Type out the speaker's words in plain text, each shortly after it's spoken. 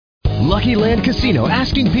Lucky Land Casino,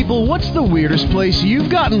 asking people, what's the weirdest place you've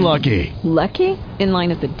gotten lucky? Lucky? In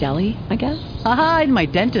line at the deli, I guess? Aha, in my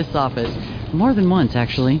dentist's office. More than once,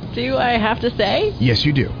 actually. Do I have to say? Yes,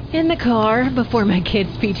 you do. In the car before my kids'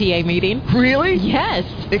 PTA meeting. Really? Yes.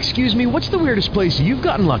 Excuse me, what's the weirdest place you've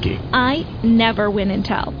gotten lucky? I never win and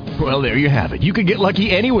tell. Well, there you have it. You can get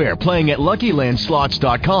lucky anywhere, playing at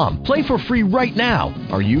LuckyLandSlots.com. Play for free right now.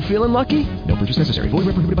 Are you feeling lucky? No purchase necessary. Void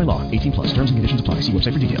where prohibited by law. 18 plus. Terms and conditions apply. See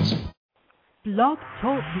website for details. Blog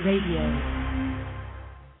Talk Radio.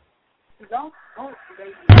 Blog Talk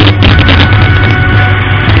Radio.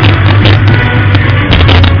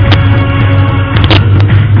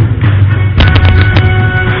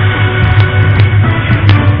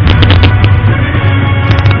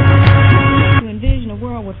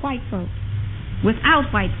 White folks,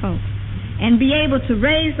 without white folks, and be able to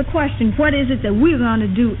raise the question, what is it that we're going to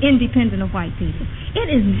do independent of white people? It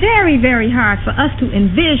is very, very hard for us to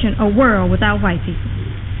envision a world without white people.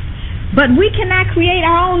 But we cannot create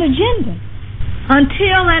our own agenda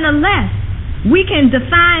until and unless we can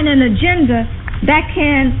define an agenda that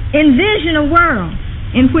can envision a world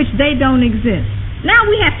in which they don't exist. Now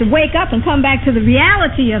we have to wake up and come back to the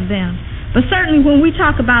reality of them. But certainly when we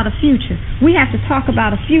talk about a future, we have to talk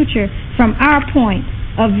about a future from our point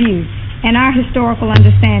of view and our historical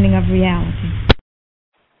understanding of reality.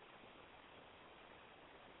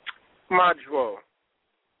 Majwo,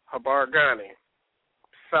 Habargani,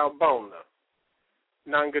 Salbona,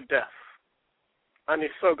 Nangadef,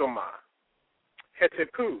 Anisogama,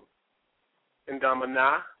 Hetepu,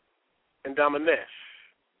 Indamana, Indamanesh,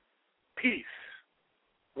 peace,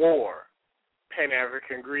 war,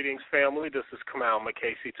 Pan-African greetings, family. This is Kamal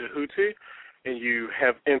Makasi Tahuti, and you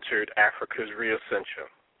have entered Africa's Reascension.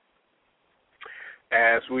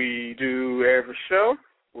 As we do every show,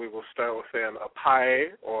 we will start with an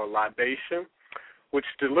apae, or libation, which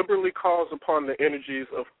deliberately calls upon the energies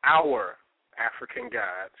of our African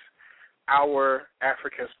gods, our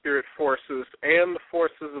African spirit forces, and the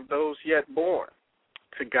forces of those yet born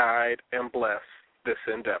to guide and bless this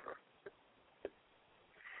endeavor.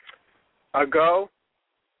 I go,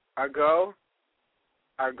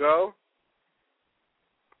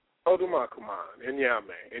 Odumakuman,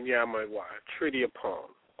 Inyame Wa, Treaty Upon,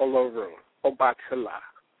 Olorun, Obatila,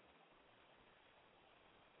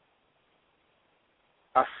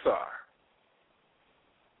 Asar,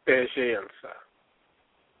 Bejensa,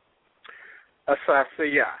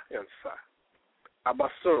 Asasaya Ensa,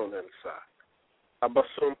 Abasun Ensa,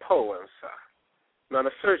 Abasun Po Ensa,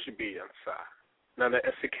 Nana Sergibi Ensa, Nana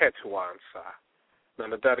Esiketuansa,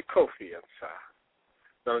 Nana Dadakofi Ensa,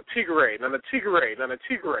 Nana Tigre, Nana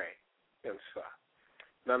Ensa,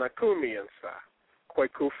 Nana Kumi Ensa,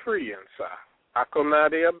 Kweku Free Ensa,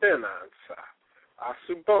 Akonade Abena Ensa,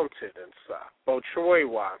 Asubonted Ensa,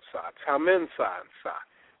 Bochwewa Ensa, Tamensa Ensa,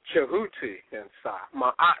 Chehuti Ensa,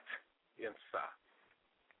 Ma'at Ensa,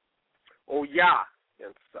 Oya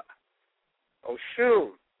Ensa,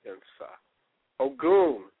 Oshun Ensa,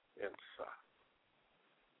 Ogun Ensa,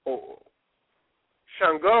 Oh,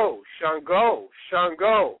 Shango,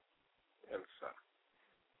 Ensa.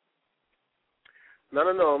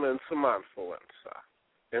 Nananom Ensamanfo Ensa.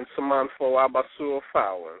 Ensamanfo Abasu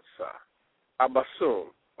Fao Ensa.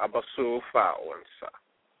 Abasu Fao Ensa.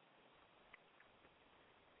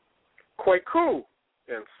 Kweku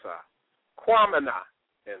Ensa. Kwamana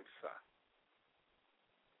Ensa.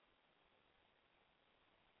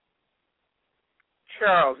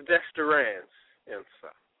 Charles Destorans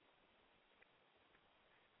Ensa.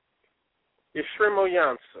 Yishrimo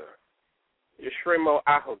Yansa, Yishrimo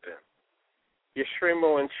Ahoden,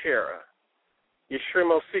 Yishrimo Enchera,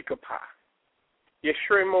 Yishrimo Sikapa,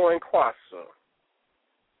 Yishrimo Enkwaso,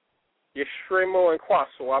 Yishrimo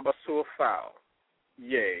Enkwaso Abasu Fao,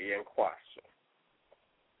 Ye Enkwaso.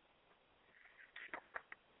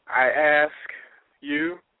 I ask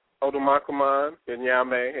you, Odumakuman,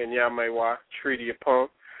 Inyamewa, Treaty Upon,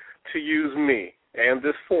 to use me and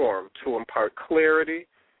this forum to impart clarity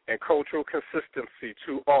and cultural consistency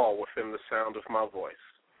to all within the sound of my voice.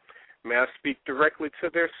 May I speak directly to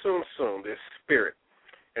their soon, their spirit,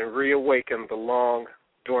 and reawaken the long,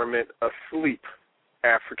 dormant, asleep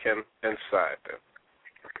African inside them.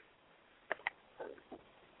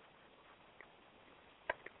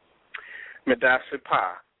 Medasi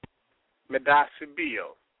Pa, Medasi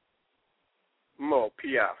Bio, Mo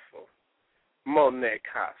Piafo, Mo Ne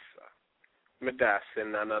Casa, Medasi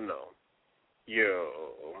Nanano. Yo,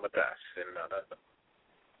 Madasi Nanano.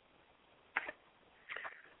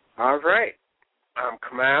 All right. I'm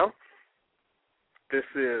Kamal. This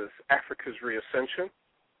is Africa's Reascension.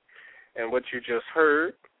 And what you just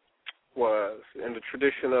heard was in the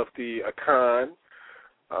tradition of the Akan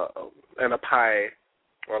and a pie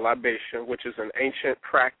or libation, which is an ancient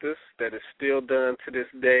practice that is still done to this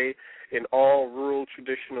day in all rural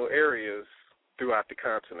traditional areas throughout the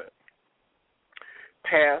continent.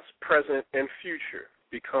 Past, present, and future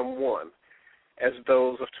become one, as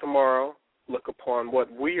those of tomorrow look upon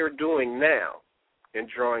what we are doing now and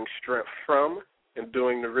drawing strength from and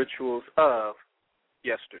doing the rituals of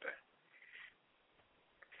yesterday.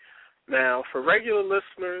 Now, for regular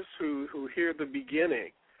listeners who hear the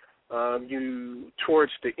beginning, you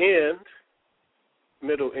towards the end,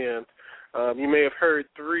 middle end, you may have heard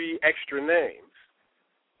three extra names: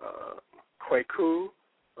 Kwaku,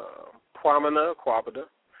 Kwabena,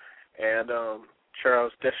 and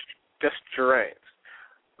Charles Desjardins.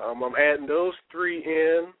 I'm adding those three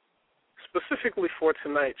in specifically for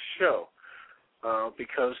tonight's show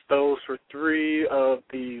because those were three of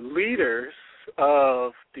the leaders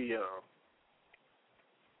of the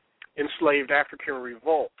enslaved Afrikan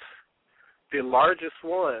revolt, the largest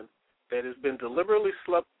one that has been deliberately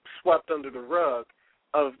swept under the rug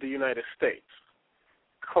of the United States.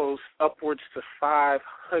 Cost upwards to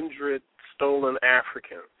 500 stolen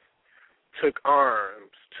Africans, took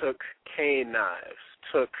arms, took cane knives,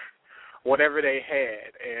 took whatever they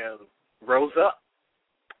had, and rose up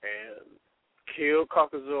and killed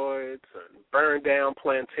caucasoids and burned down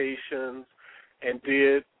plantations and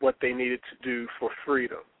did what they needed to do for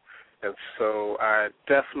freedom. And so I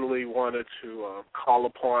definitely wanted to call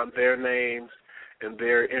upon their names and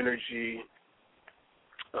their energy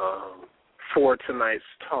for tonight's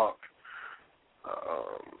talk.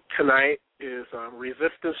 Tonight is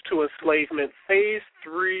Resistance to Enslavement, Phase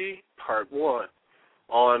 3, Part 1,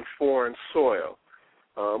 on foreign soil.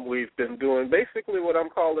 We've been doing basically what I'm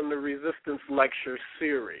calling the Resistance Lecture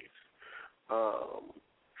Series.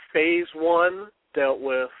 Phase 1 dealt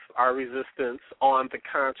with our resistance on the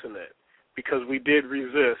continent because we did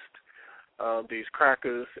resist these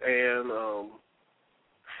crackers and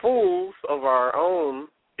fools of our own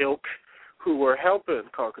ilk who were helping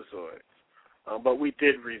caucasoids, but we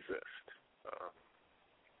did resist.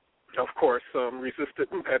 Of course, some resisted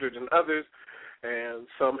better than others, and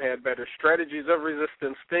some had better strategies of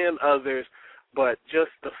resistance than others, but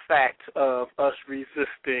just the fact of us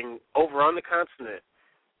resisting over on the continent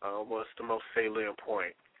was the most salient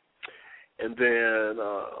point. And then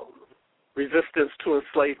Resistance to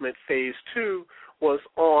Enslavement Phase 2 was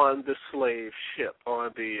on the slave ship,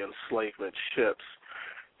 on the enslavement ships.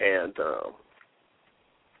 And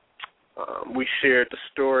we shared the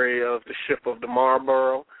story of the ship of the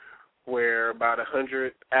Marlborough, where about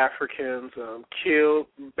 100 Africans killed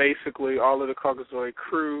basically all of the caucasoid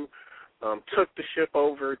crew, took the ship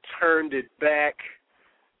over, turned it back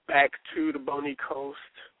to the Bonny Coast,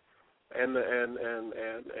 and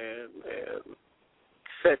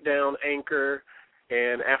set down anchor.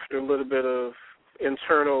 And after a little bit of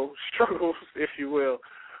internal struggles, if you will,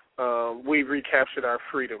 we recaptured our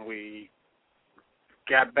freedom. We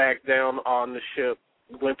got back down on the ship,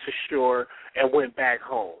 went to shore, and went back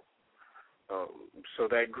home. So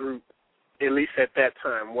that group, at least at that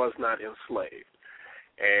time, was not enslaved.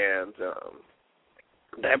 And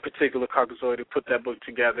that particular caucasoid who put that book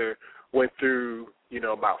together went through,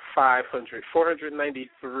 about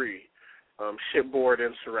 493 shipboard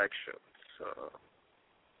insurrections.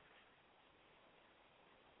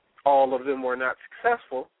 All of them were not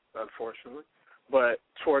successful, unfortunately, but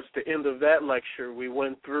towards the end of that lecture, we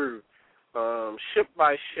went through ship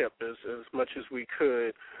by ship as much as we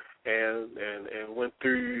could, and went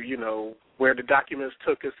through, where the documents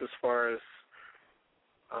took us as far as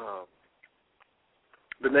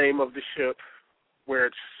the name of the ship, where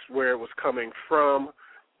it was coming from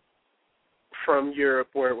Europe,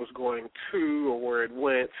 where it was going to, or where it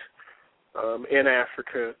went in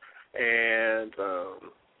Africa, and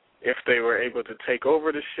if they were able to take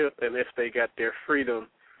over the ship and if they got their freedom,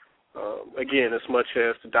 again, as much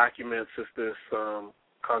as the documents as this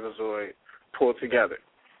caucasoid pulled together.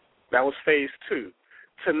 That was Phase 2.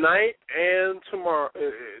 Tonight and tomorrow,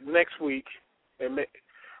 next week,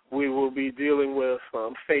 we will be dealing with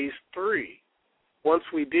Phase 3. Once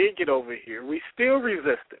we did get over here, we still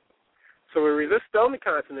resisted. So we resisted on the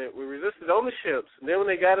continent, we resisted on the ships, and then when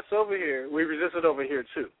they got us over here, we resisted over here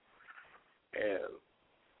too. And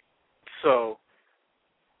so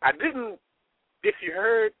I didn't, if you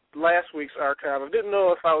heard last week's archive, I didn't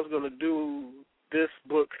know if I was going to do this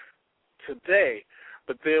book today,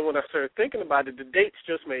 but then when I started thinking about it, the dates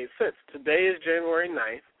just made sense. Today is January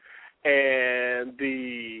 9th, and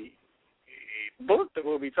the book that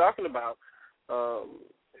we'll be talking about,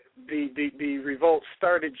 the revolt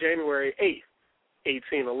started January 8th,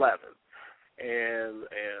 1811. And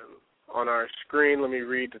on our screen, let me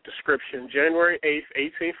read the description. January 8th,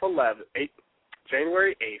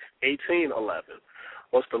 1811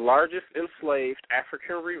 was the largest enslaved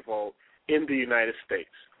African revolt in the United States.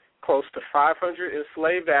 Close to 500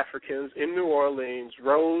 enslaved Africans in New Orleans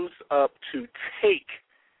rose up to take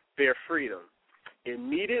their freedom,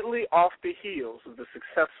 immediately off the heels of the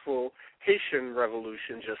successful Haitian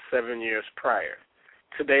Revolution just 7 years prior.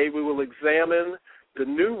 Today we will examine the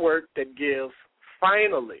new work that gives,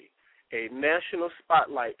 finally, a national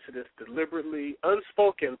spotlight to this deliberately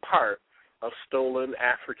unspoken part of stolen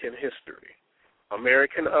African history.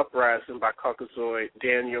 American Uprising by caucasoid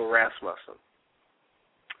Daniel Rassmussen.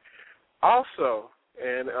 Also,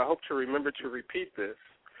 and I hope to remember to repeat this,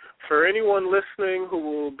 for anyone listening who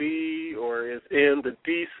will be or is in the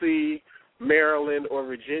D.C., Maryland, or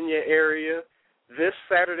Virginia area, this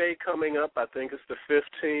Saturday coming up, I think it's the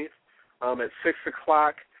 15th, at 6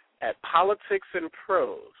 o'clock at Politics and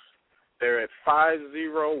Prose. They're at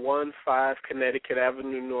 5015 Connecticut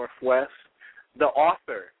Avenue Northwest. The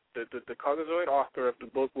author, the caucasoid author of the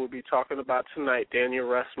book we'll be talking about tonight, Daniel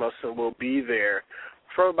Rassmussen, will be there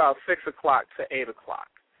from about 6 o'clock to 8 o'clock.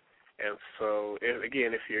 And so,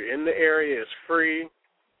 again, if you're in the area, it's free.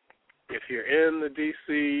 If you're in the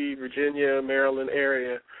D.C., Virginia, Maryland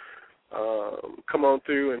area, come on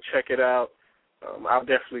through and check it out. I'll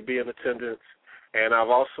definitely be in attendance. And I've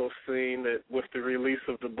also seen that with the release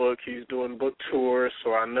of the book, he's doing book tours,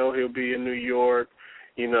 so I know he'll be in New York.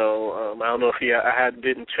 I don't know if I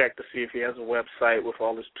didn't check to see if he has a website with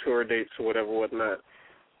all his tour dates or whatnot.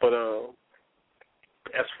 But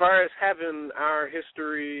as far as having our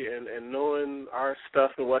history and knowing our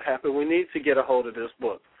stuff and what happened, we need to get a hold of this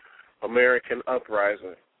book, American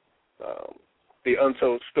Uprising, the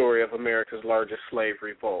untold story of America's largest slave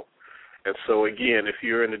revolt. And so, again, if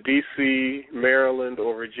you're in the D.C., Maryland,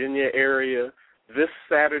 or Virginia area, this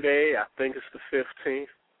Saturday, I think it's the 15th,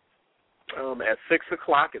 at 6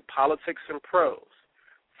 o'clock at Politics and Prose,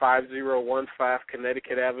 5015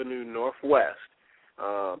 Connecticut Avenue Northwest.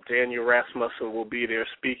 Daniel Rassmussen will be there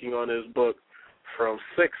speaking on his book from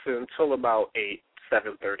 6 until about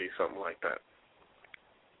 7:30, something like that.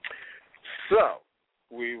 So,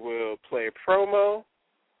 we will play a promo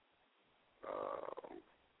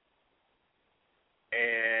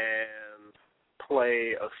and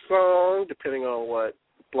play a song, depending on what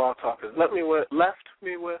Blog Talk has left me with,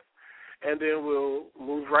 and then we'll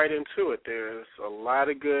move right into it. There's a lot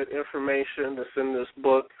of good information that's in this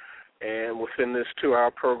book, and within this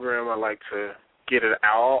 2-hour program, I like to get it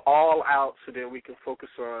all out so then we can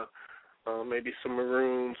focus on maybe some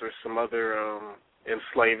Maroons or some other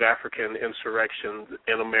enslaved African insurrections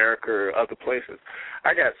in America or other places.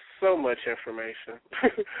 I got so much information.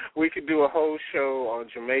 We could do a whole show on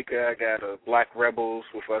Jamaica. I got Black Rebels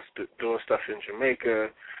with us doing stuff in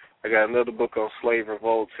Jamaica. I got another book on slave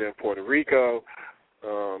revolts in Puerto Rico.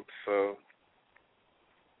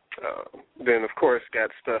 Then, of course,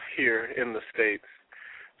 got stuff here in the States.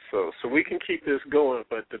 So we can keep this going,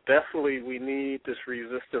 but definitely we need this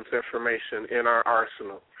resistance information in our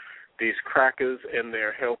arsenal. These crackers and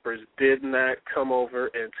their helpers did not come over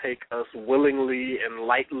and take us willingly and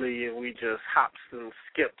lightly, and we just hopped and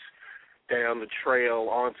skipped down the trail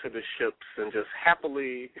onto the ships and just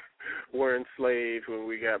happily were enslaved when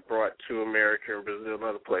we got brought to America and Brazil and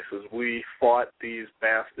other places. We fought these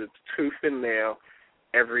bastards tooth and nail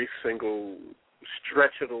every single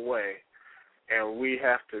stretch of the way, and we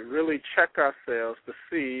have to really check ourselves to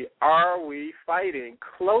see, are we fighting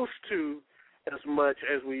close to as much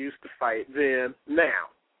as we used to fight then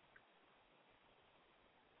now?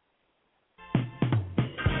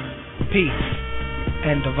 Peace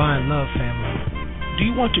and divine love, family. Do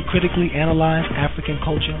you want to critically analyze African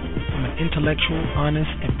culture from an intellectual,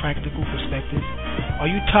 honest, and practical perspective? Are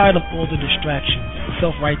you tired of all the distractions,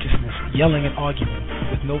 self-righteousness, yelling and arguing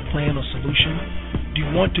with no plan or solution? Do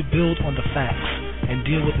you want to build on the facts and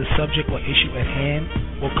deal with the subject or issue at hand?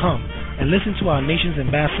 Well, come and listen to our nation's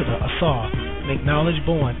ambassador, Asar, make knowledge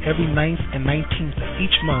born every 9th and 19th of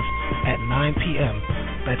each month at 9 p.m.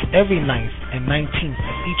 That's every 9th and 19th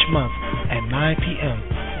of each month at 9 p.m.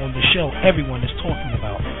 on the show everyone is talking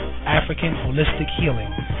about, African Holistic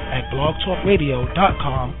Healing, at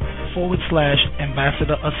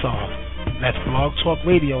blogtalkradio.com/Ambassador Asar. That's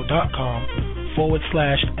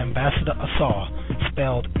blogtalkradio.com/Ambassador Asar,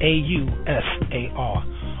 spelled AUSAR.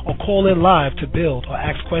 Or call in live to build or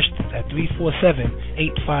ask questions at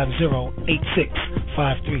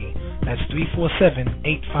 347-850-8653. That's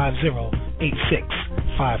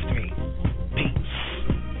 347-850-8653. Peace.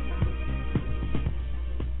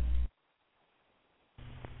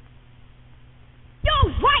 Yo,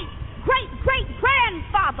 right, great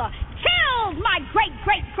grandfather killed my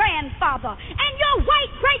great-great-grandfather, and your white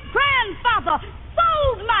great-grandfather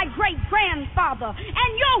sold my great-grandfather,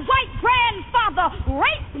 and your white grandfather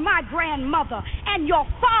raped my grandmother, and your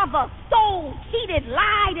father stole, cheated,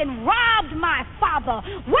 lied, and robbed my father.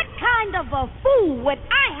 What kind of a fool would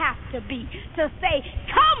I have to be to say,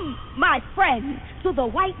 come, my friend, to the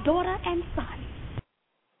white daughter and son?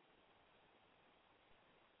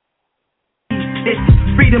 It's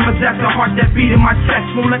freedom of death, the heart that beat in my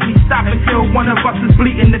chest won't let me stop until one of us is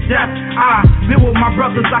bleeding to death. I been with my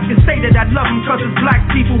brothers, I can say that I love them, cause it's black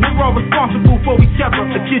people, we're all responsible for each other.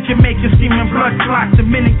 The kids Jamaican screaming blood clots,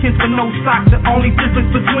 Dominicans with no socks. The only difference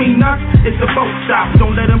between us is the boat stop.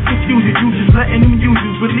 Don't let them confuse you, you just letting them use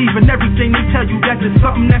you. Believe in everything they tell you, that is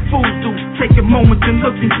something that fools do. Take a moment to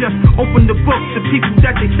look and just open the book. The people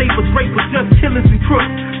that they say was raped were just killers and crooks.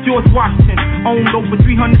 George Washington owned over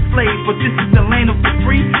 300 slaves, but this is the land of the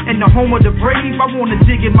free and the home of the brave. I wanna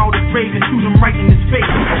dig him out his grave and shoot him right in his face.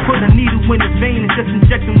 Put a needle in his vein and just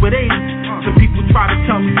inject him with AIDS. Some people try to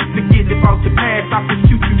tell me to forget about the past. I can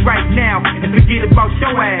shoot you right now and forget about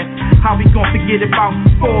your ass. How we gonna forget about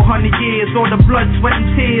 400 years, all the blood, sweat, and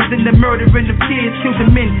tears, and the murdering of kids, killed the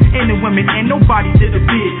men and the women, and nobody did a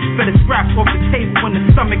bit. Better scrap off the table in the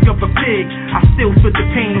stomach of a pig. I still feel the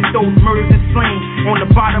pain of those murders and slain on the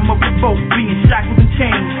bottom of the boat, being shackled and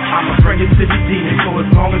chained. I'm a friend to the demons, so as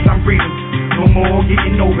long as I'm breathing, no more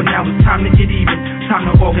getting over. Now it's time to get even. Time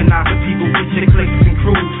to organize the people, get your cliques and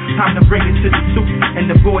crews. Time to bring it to the suit and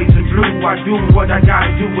the boys in blue. I do what I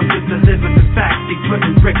gotta do and just deliver the facts. They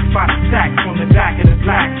putting bricks by the stacks on the back of the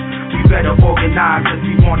blacks. We better organize if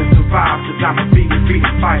we wanna survive, cause I'ma be a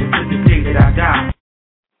freedom fighter to the day that I die.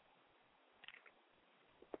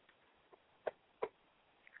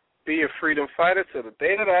 Be a freedom fighter to the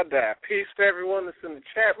day that I die. Peace to everyone that's in the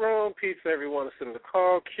chat room. Peace to everyone that's in the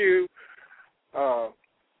call queue.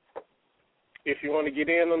 If you want to get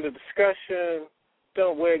in on the discussion,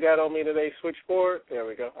 don't wig out on me today, switchboard. There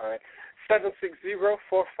we go. All right.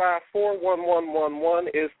 760-454-1111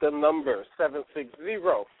 is the number.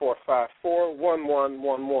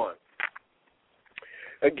 760-454-1111.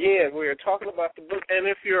 Again, we are talking about the book. And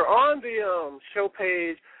if you're on the show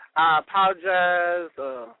page, I apologize.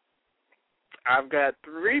 I've got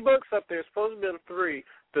 3 books up there. It's supposed to have been 3.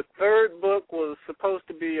 The third book was supposed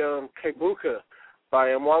to be Kebuka by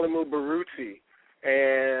Mwalimu Baruti.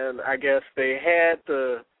 And I guess they had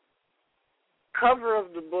the cover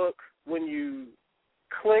of the book when you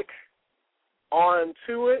click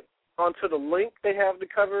onto it, onto the link they have the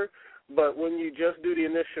cover, but when you just do the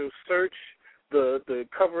initial search, the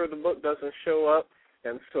cover of the book doesn't show up,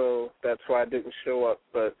 and so that's why it didn't show up.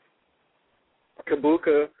 But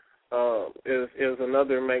Kebuka is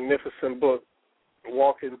another magnificent book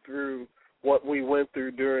walking through what we went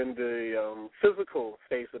through during the physical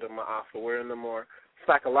phase of the Ma'afa. We're in the more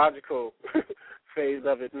psychological phase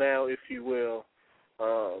of it now, if you will.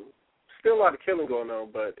 Still a lot of killing going on,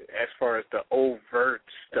 but as far as the overt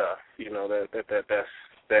stuff, you know,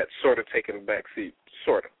 that's sort of taking a back seat,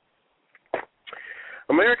 sort of.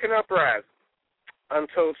 American Uprising,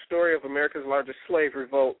 Untold Story of America's Largest Slave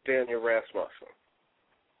Revolt, Daniel Rassmussen.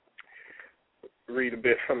 Read a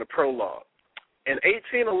bit from the prologue. In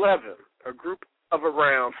 1811, a group of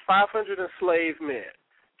around 500 enslaved men,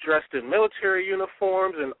 dressed in military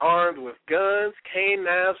uniforms and armed with guns, cane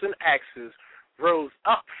knives, and axes, rose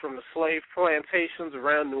up from the slave plantations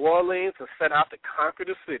around New Orleans and set out to conquer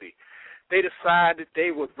the city. They decided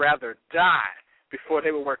they would rather die before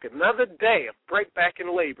they would work another day of breakback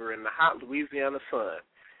in labor in the hot Louisiana sun.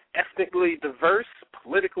 Ethnically diverse,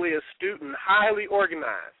 politically astute, and highly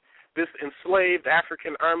organized, this enslaved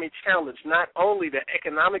African army challenged not only the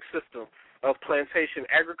economic system of plantation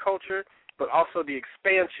agriculture, but also the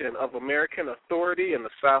expansion of American authority in the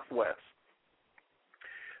Southwest.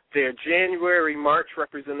 Their January march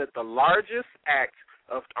represented the largest act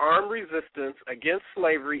of armed resistance against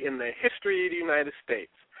slavery in the history of the United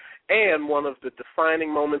States, and one of the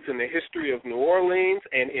defining moments in the history of New Orleans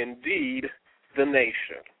and, indeed, the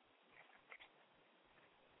nation.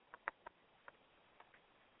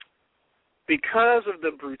 Because of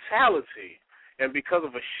the brutality and because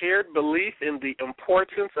of a shared belief in the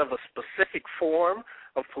importance of a specific form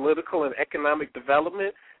of political and economic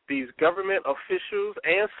development, these government officials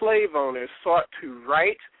and slave owners sought to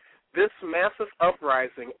write this massive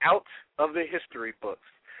uprising out of the history books,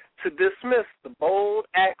 to dismiss the bold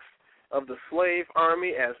acts of the slave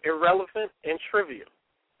army as irrelevant and trivial.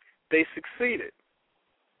 They succeeded.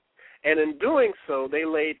 And in doing so, they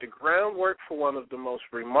laid the groundwork for one of the most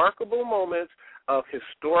remarkable moments of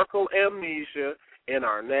historical amnesia in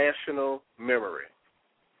our national memory.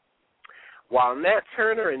 While Nat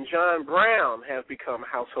Turner and John Brown have become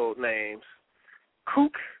household names,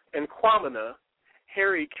 Cook and Kwamina,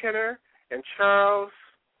 Harry Kenner, and Charles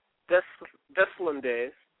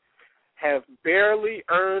Deslandes have barely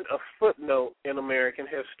earned a footnote in American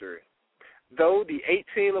history. Though the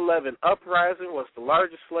 1811 uprising was the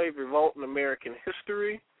largest slave revolt in American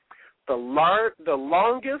history, the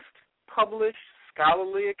longest published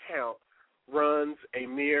scholarly account runs a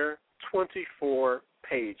mere 24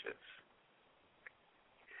 pages.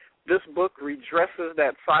 This book redresses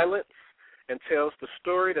that silence and tells the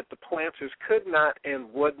story that the planters could not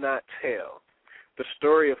and would not tell, the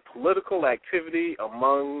story of political activity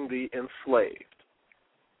among the enslaved.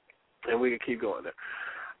 And we can keep going there.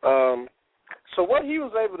 So what he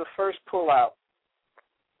was able to first pull out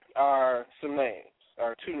are two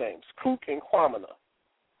names, Cook and Kwamina.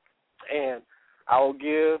 And I'll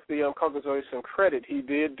give the caucasoid some credit. He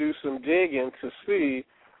did do some digging to see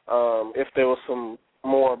if there was some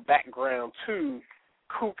more background to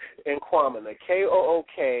Cook and Kwamina, Kook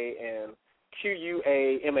and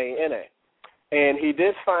Quamana. And he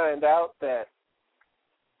did find out that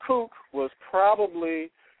Cook was probably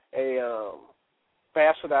a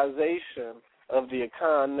bastardization of the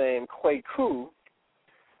Akan named Kwaku,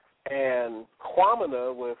 and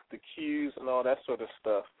Kwamina, with the Q's and all that sort of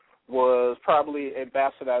stuff, was probably a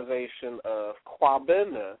bastardization of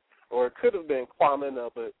Kwabena, or it could have been Kwamina,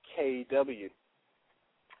 but KW.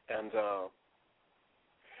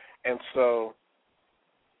 And so,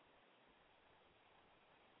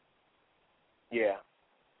 yeah,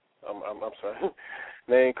 I'm sorry.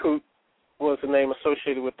 Name Cook was the name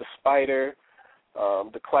associated with the spider,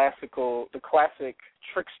 the classic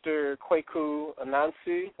trickster Kwaku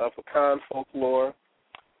Anansi of Akan folklore.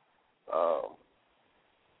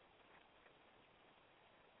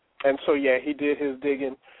 And so, yeah, he did his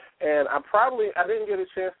digging. And I didn't get a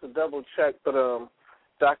chance to double check, but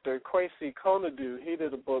Dr. Kwesi Konadu, he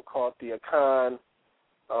did a book called The Akan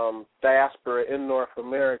Diaspora in North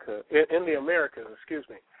America, in the Americas,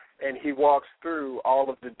 and he walks through all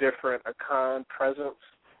of the different Akan presence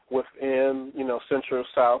within, Central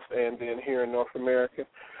South and then here in North America.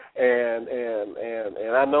 And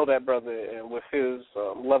I know that brother, and with his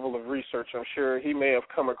level of research, I'm sure he may have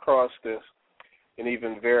come across this and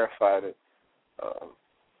even verified it.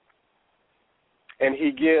 And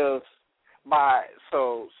he gives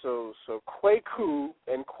so Kwaku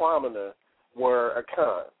and Kwamina were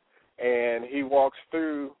Akan, and he walks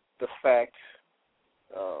through the fact,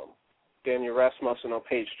 Daniel Rassmussen on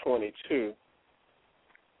page 22,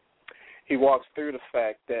 he walks through the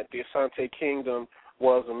fact that the Asante Kingdom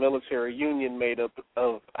was a military union made up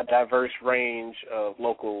of a diverse range of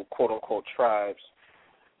local quote-unquote tribes.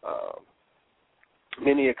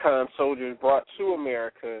 Many Akan soldiers brought to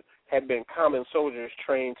America had been common soldiers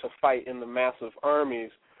trained to fight in the massive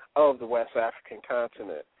armies of the West African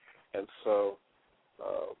continent. And so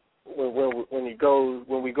when we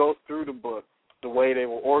go through the book, the way they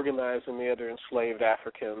were organizing the other enslaved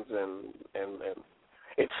Africans, and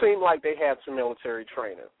it seemed like they had some military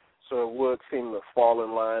training. So it would seem to fall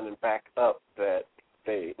in line and back up that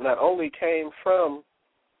they not only came from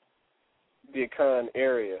the Akan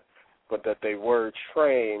area, but that they were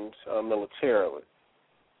trained militarily.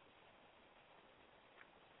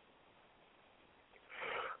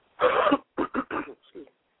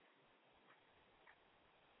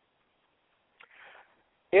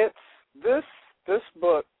 It's this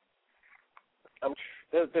book.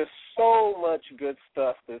 There's so much good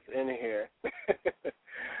stuff that's in here.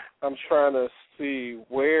 I'm trying to see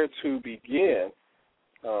where to begin,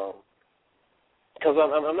 because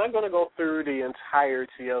I'm not going to go through the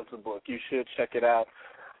entirety of the book. You should check it out.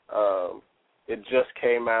 It just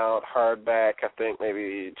came out hardback, I think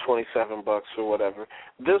maybe $27 or whatever.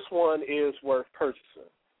 This one is worth purchasing.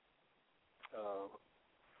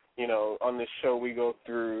 On this show we go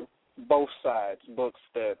through both sides, books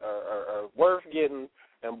that are worth getting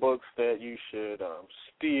and books that you should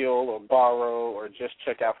steal or borrow or just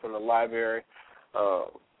check out from the library.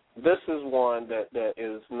 This is one that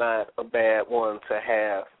is not a bad one to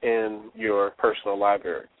have in your personal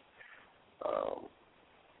library.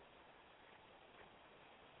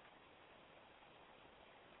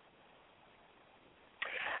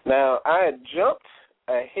 Now, I had jumped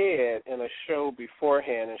ahead in a show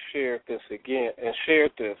beforehand and shared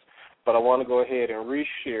this, but I want to go ahead and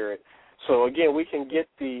reshare it. So, again, we can get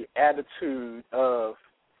the attitude of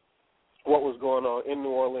what was going on in New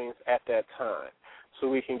Orleans at that time, so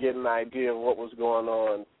we can get an idea of what was going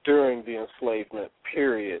on during the enslavement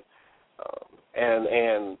period,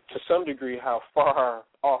 and to some degree how far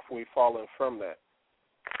off we've fallen from that.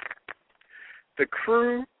 The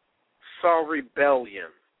crew saw rebellion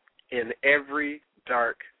in every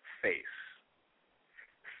dark face,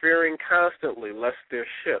 fearing constantly lest their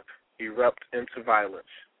ship erupt into violence.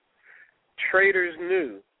 Traders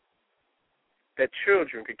knew that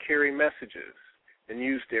children could carry messages and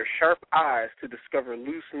use their sharp eyes to discover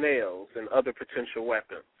loose nails and other potential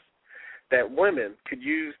weapons, that women could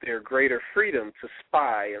use their greater freedom to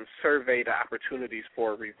spy and survey the opportunities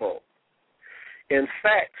for a revolt. In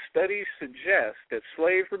fact, studies suggest that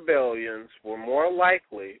slave rebellions were more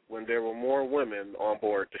likely when there were more women on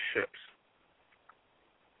board the ships.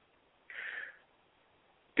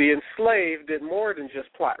 The enslaved did more than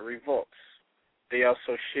just plot revolts. They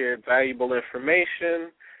also shared valuable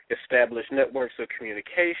information, established networks of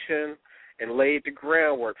communication, and laid the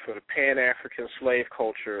groundwork for the Pan-African slave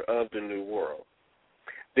culture of the New World.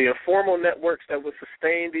 The informal networks that would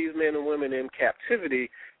sustain these men and women in captivity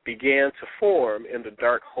began to form in the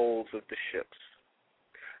dark holds of the ships.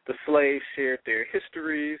 The slaves shared their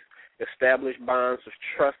histories, established bonds of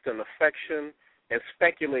trust and affection, and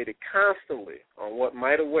speculated constantly on what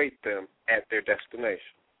might await them at their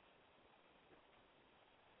destination.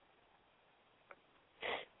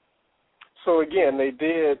 So again, they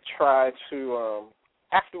did try to,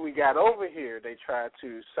 after we got over here, they tried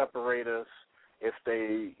to separate us if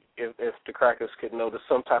the crackers could notice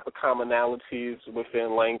some type of commonalities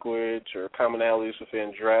within language or commonalities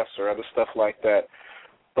within dress or other stuff like that.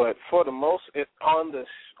 But for the most, on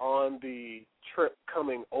the trip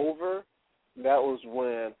coming over, that was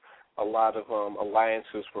when a lot of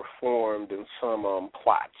alliances were formed and some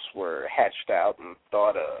plots were hatched out and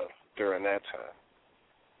thought of during that time.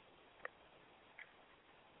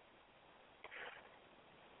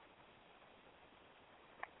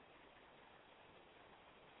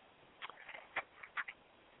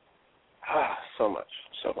 So much.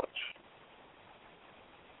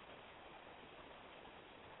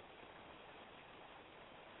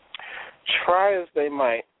 Try as they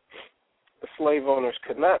might, the slave owners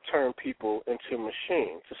could not turn people into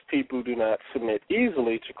machines, as people do not submit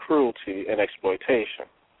easily to cruelty and exploitation.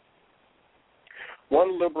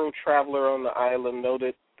 One liberal traveler on the island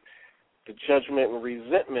noted the judgment and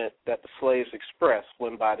resentment that the slaves expressed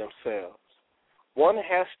when by themselves. One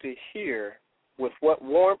has to hear with what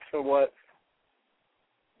warmth and what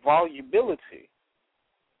volubility,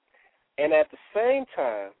 and at the same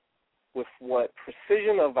time with what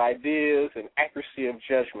precision of ideas and accuracy of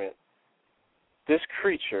judgment, this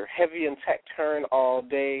creature, heavy and taciturn all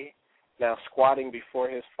day, now squatting before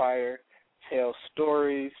his fire, tells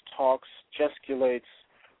stories, talks, gesticulates,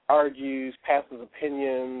 argues, passes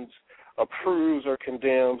opinions, approves or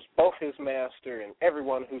condemns both his master and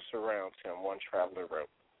everyone who surrounds him, one traveler wrote.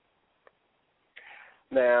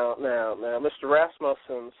 Now, Mr.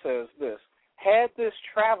 Rassmussen says this: had this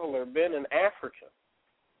traveler been an African,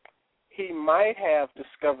 he might have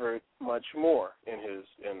discovered much more in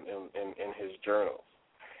his journals.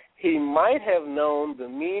 He might have known the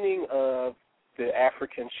meaning of the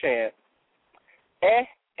African chant,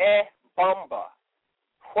 bamba,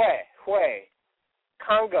 hwe,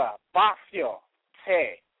 kanga, bafyo,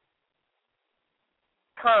 te,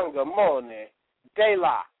 kanga mone, de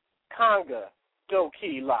la, kanga,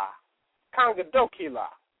 dokila, kanga dokila,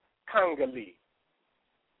 kanga li.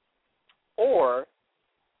 Or,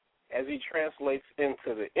 as he translates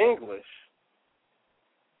into the English,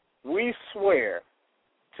 we swear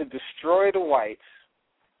to destroy the whites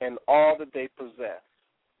and all that they possess.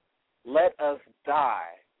 Let us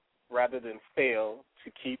die rather than fail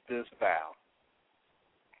to keep this vow.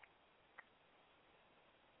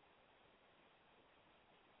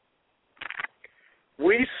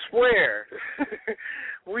 We swear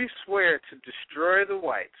to destroy the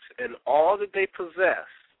whites and all that they possess.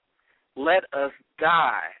 Let us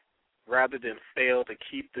die rather than fail to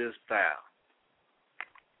keep this vow.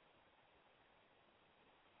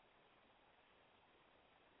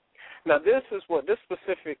 Now, this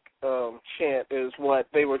specific chant is what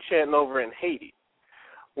they were chanting over in Haiti.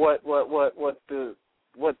 What the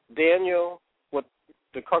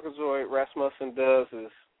caucasoid Rassmussen does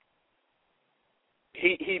is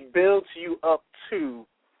he builds you up to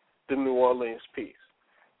the New Orleans piece.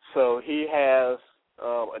 So he has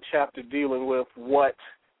a chapter dealing with what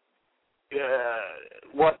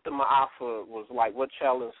the Ma'afa was like, what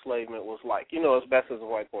child enslavement was like, as best as a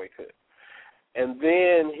white boy could. And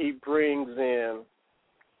then he brings in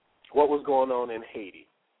what was going on in Haiti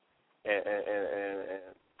and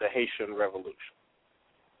the Haitian Revolution,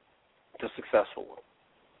 the successful one.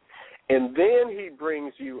 And then he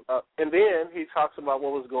brings you up, and then he talks about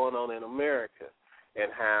what was going on in America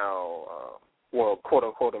and how,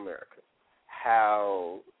 quote-unquote America,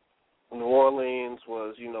 how New Orleans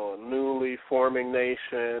was, a newly forming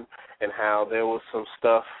nation, and how there was some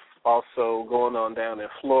stuff also going on down in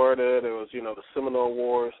Florida. There was, the Seminole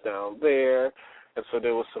Wars down there, and so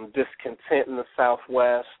there was some discontent in the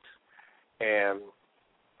Southwest, and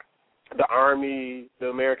the Army, the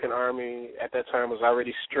American Army at that time was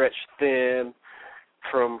already stretched thin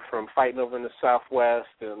from fighting over in the Southwest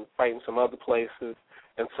and fighting some other places.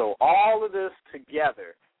 And so all of this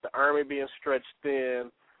together, the Army being stretched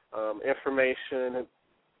thin, information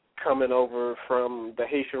coming over from the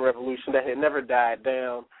Haitian Revolution that had never died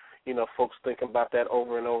down, folks thinking about that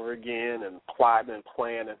over and over again and plotting and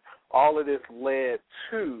planning. All of this led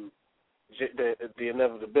to the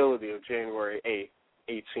inevitability of January 8th,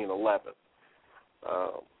 1811.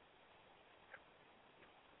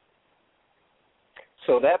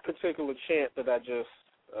 So that particular chant that I just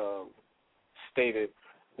stated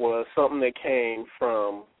was something that came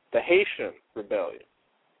from the Haitian Rebellion.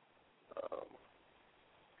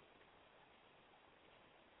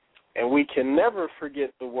 And we can never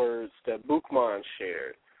forget the words that Boukman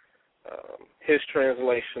shared. His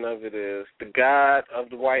translation of it is, the God of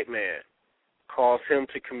the white man calls him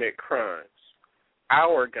to commit crimes.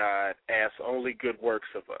 Our God asks only good works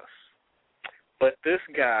of us. But this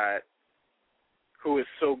God, who is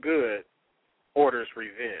so good, orders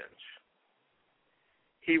revenge.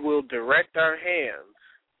 He will direct our hands.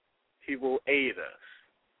 He will aid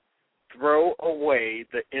us. Throw away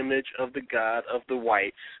the image of the God of the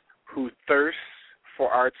whites who thirsts for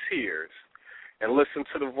our tears, and listen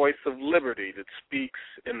to the voice of liberty that speaks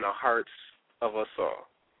in the hearts of us all.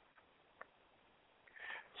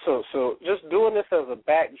 So just doing this as a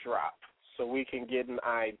backdrop so we can get an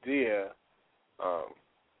idea of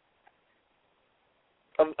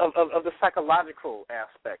the psychological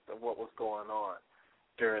aspect of what was going on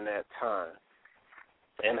during that time,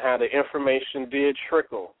 and how the information did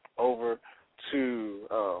trickle over to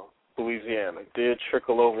Louisiana, did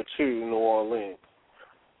trickle over to New Orleans.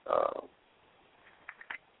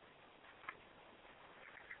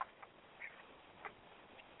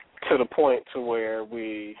 To the point to where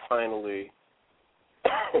we finally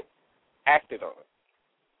acted on it.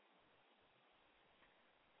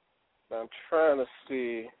 Now I'm trying to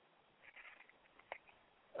see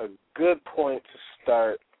a good point to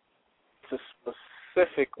start to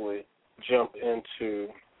specifically jump into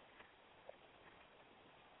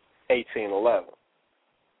 1811.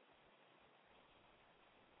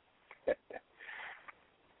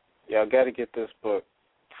 Y'all got to get this book.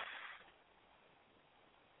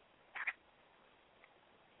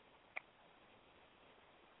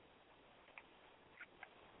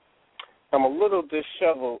 I'm a little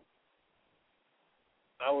disheveled.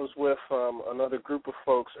 I was with another group of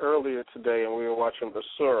folks earlier today, and we were watching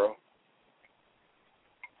Basura.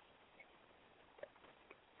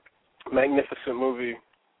 Magnificent movie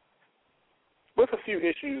with a few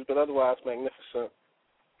issues, but otherwise magnificent.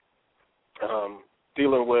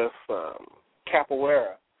 Dealing with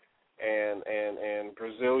capoeira and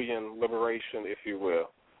Brazilian liberation, if you will.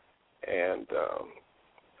 And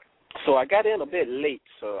so I got in a bit late,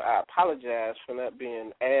 so I apologize for not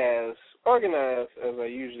being as organized as I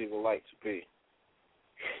usually would like to be.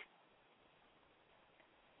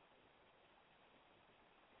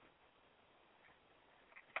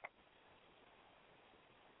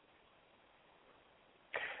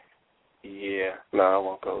 Yeah, no, I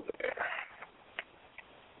won't go there.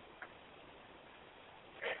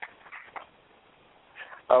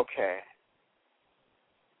 Okay.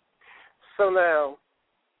 So now,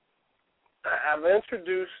 I've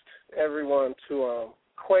introduced everyone to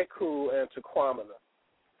Kwaku and to Kwamina.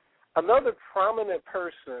 Another prominent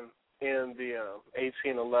person in the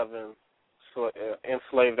 1811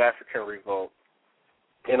 enslaved African revolt,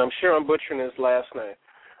 and I'm sure I'm butchering his last name,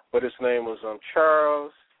 but his name was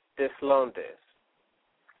Charles Deslandes.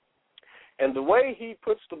 And the way he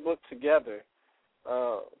puts the book together,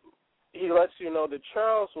 he lets you know that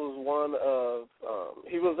Charles was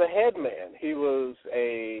he was a head man. He was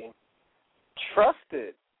a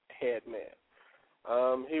trusted head man.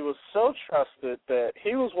 He was so trusted that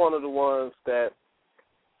he was one of the ones that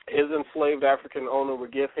his enslaved African owner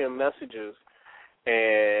would give him messages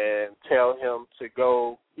and tell him to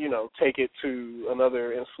go, take it to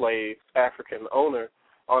another enslaved African owner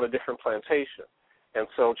on a different plantation. And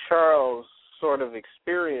so Charles sort of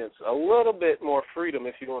experienced a little bit more freedom,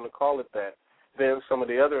 if you want to call it that, than some of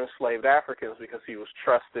the other enslaved Africans, because he was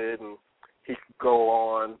trusted and he could go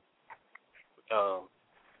on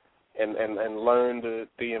and learn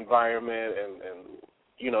the environment, and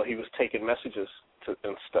he was taking messages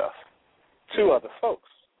and stuff to other folks.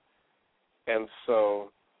 And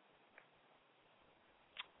so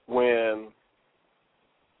when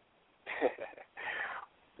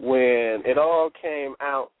when it all came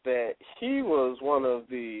out that he was one of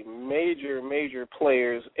the major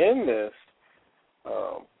players in this,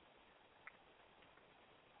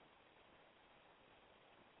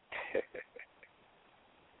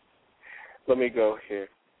 let me go here.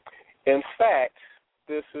 In fact,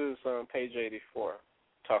 this is on page 84,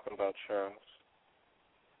 talking about Charles.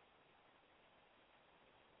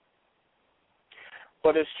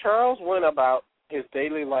 But as Charles went about his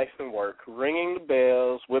daily life and work, ringing the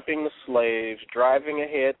bells, whipping the slaves, driving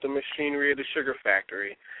ahead the machinery of the sugar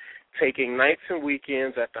factory, taking nights and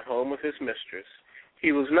weekends at the home of his mistress,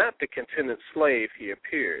 he was not the contented slave he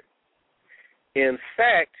appeared. In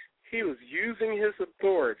fact, he was using his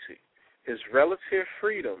authority, his relative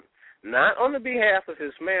freedom, not on the behalf of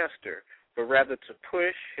his master, but rather to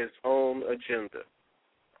push his own agenda.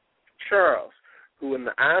 Charles, who in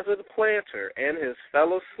the eyes of the planter and his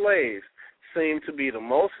fellow slaves seemed to be the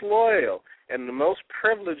most loyal and the most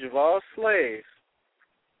privileged of all slaves,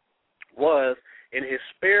 was, in his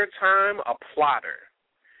spare time, a plotter.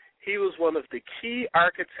 He was one of the key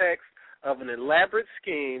architects of an elaborate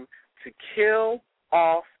scheme to kill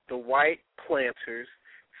off the white planters,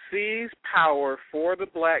 seize power for the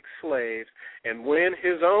black slaves, and win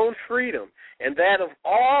his own freedom and that of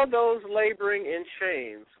all those laboring in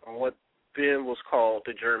chains on what then was called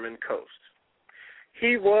the German coast.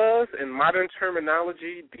 He was, in modern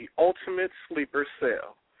terminology, the ultimate sleeper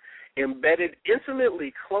cell. Embedded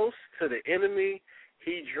intimately close to the enemy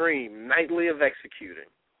he dreamed nightly of executing.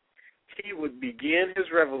 He would begin his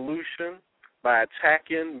revolution by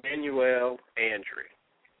attacking Manuel Andry.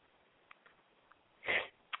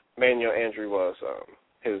 Manuel Andry was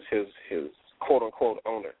his quote-unquote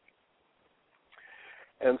owner.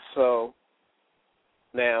 And so,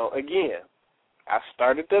 now, again, I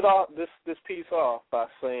started this piece off by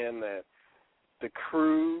saying that the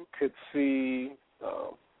crew could see,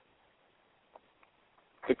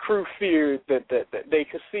 the crew feared that they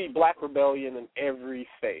could see black rebellion in every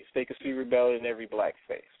face. They could see rebellion in every black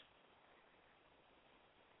face.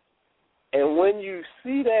 And when you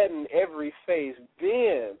see that in every face,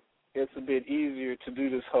 then it's a bit easier to do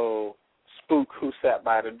this whole spook who sat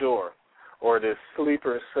by the door or this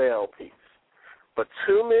sleeper cell piece. But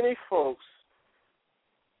too many folks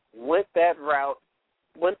went that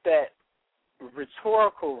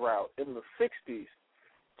rhetorical route in the 60s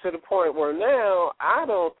to the point where now I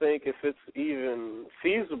don't think if it's even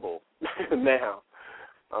feasible now.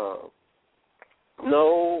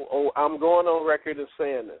 I'm going on record as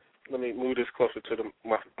saying this. Let me move this closer to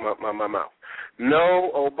my mouth.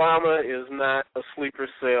 No, Obama is not a sleeper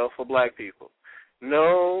cell for black people.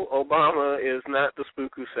 No, Obama is not the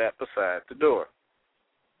spook who sat beside the door.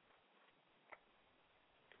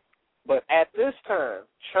 But at this time,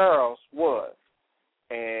 Charles was,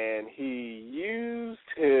 and he used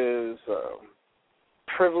his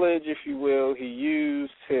privilege, if you will. He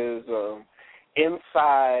used his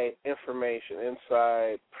inside information,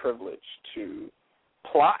 inside privilege to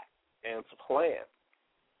plot and to plan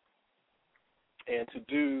and to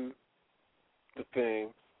do the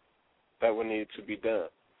things that would need to be done.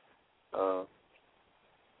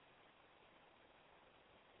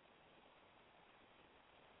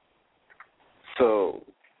 So,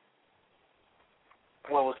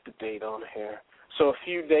 what was the date on here? So a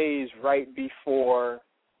few days right before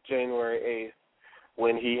January 8th,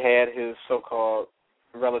 when he had his so-called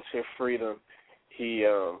relative freedom, he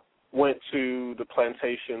went to the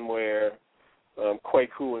plantation where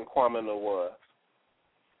Kwaku and Kwamina was.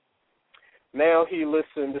 Now he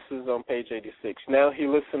listened, this is on page 86, now he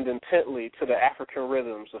listened intently to the African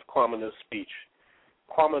rhythms of Kwamina's speech.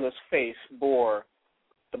 Kwamina's face bore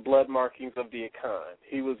the blood markings of the Afrikan.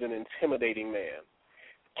 He was an intimidating man.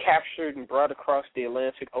 Captured and brought across the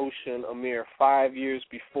Atlantic Ocean a mere 5 years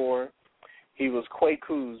before, he was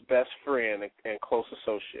Kwaku's best friend and close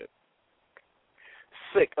associate.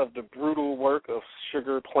 Sick of the brutal work of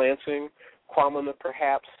sugar planting, Kwamina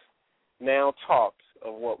perhaps now talked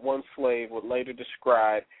of what one slave would later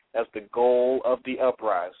describe as the goal of the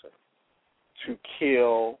uprising, to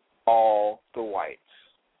kill all the whites.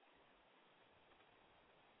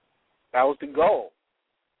 That was the goal,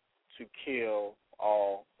 to kill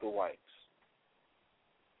all the whites.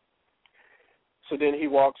 So then he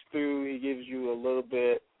walks through, he gives you a little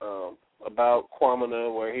bit about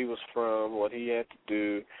Kwamina, where he was from, what he had to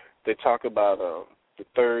do. They talk about the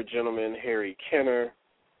third gentleman, Harry Kenner.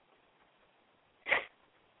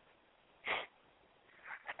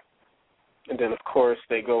 And then, of course,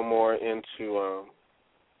 they go more into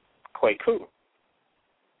Kwaku.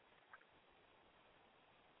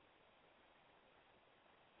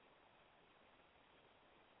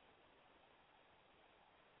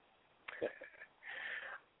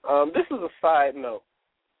 This is a side note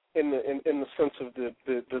in the sense of the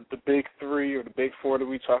big three or the big four that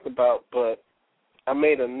we talk about, but I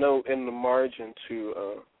made a note in the margin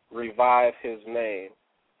to revive his name.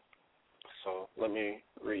 So let me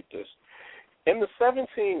read this. In the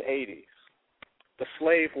 1780s, the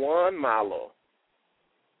slave Juan Malo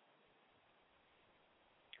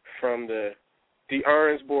from the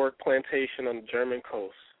Arendsburg plantation on the German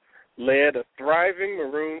coast led a thriving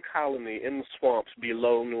maroon colony in the swamps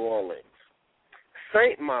below New Orleans.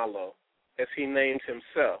 Saint Malo, as he named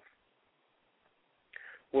himself,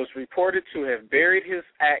 was reported to have buried his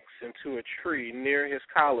axe into a tree near his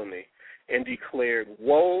colony and declared,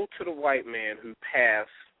 "Woe to the white man who passed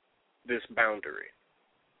this boundary."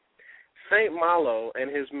 Saint Malo and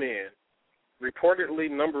his men, reportedly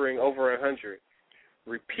numbering over 100,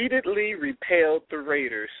 repeatedly repelled the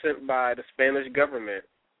raiders sent by the Spanish government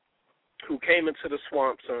who came into the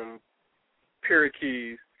swamps on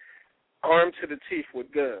Pyrenees, armed to the teeth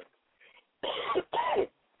with guns.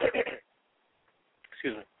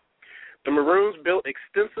 Excuse me. The Maroons built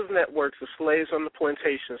extensive networks of slaves on the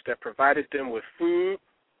plantations that provided them with food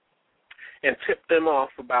and tipped them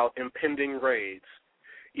off about impending raids.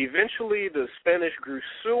 Eventually, the Spanish grew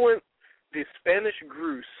so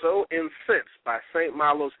incensed by St.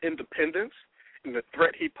 Malo's independence and the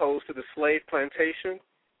threat he posed to the slave plantation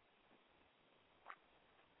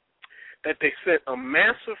that they sent a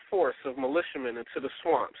massive force of militiamen into the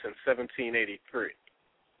swamps in 1783.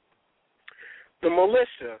 The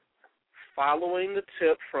militia, following the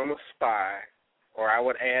tip from a spy, or I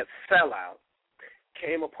would add sellout,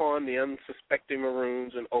 came upon the unsuspecting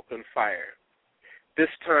Maroons and opened fire. This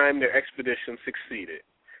time their expedition succeeded.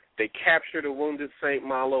 They captured a wounded St.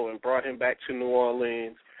 Malo and brought him back to New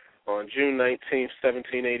Orleans. On June 19,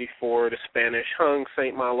 1784, the Spanish hung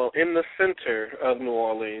St. Malo in the center of New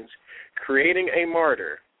Orleans, creating a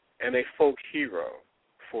martyr and a folk hero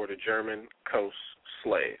for the German coast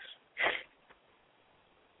slaves.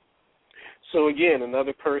 So again,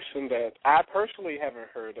 another person that I personally haven't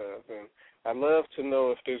heard of, and I'd love to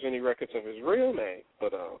know if there's any records of his real name,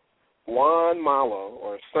 but Juan Malo,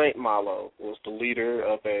 or Saint Malo, was the leader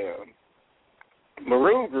of a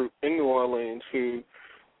Maroon group in New Orleans who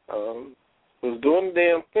was doing the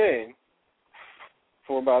damn thing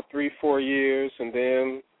for about 3-4 years, and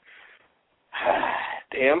then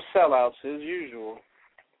damn sellouts, as usual,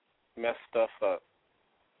 messed stuff up.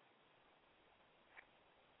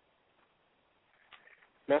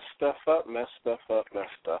 Messed stuff up.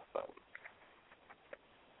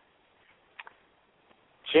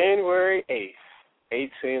 January 8th,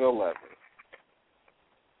 1811.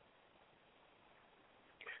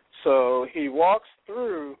 So he walks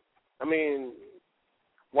through. I mean,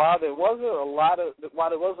 while there wasn't a lot of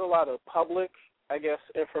public, I guess,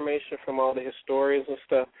 information from all the historians and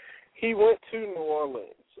stuff, he went to New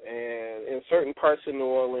Orleans, and in certain parts of New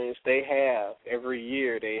Orleans, every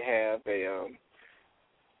year they have a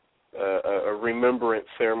remembrance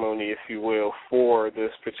ceremony, if you will, for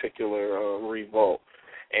this particular revolt.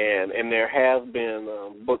 And there have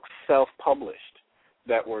been books self-published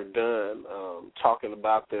that were done talking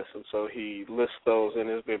about this, and so he lists those in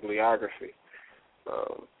his bibliography.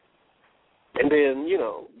 And then,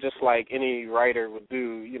 just like any writer would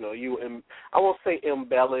do, I won't say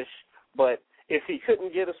embellish, but if he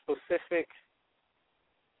couldn't get a specific,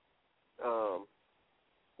 what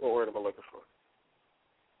word am I looking for?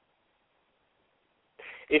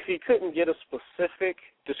 If he couldn't get a specific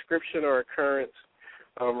description or occurrence,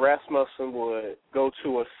 Rassmussen would go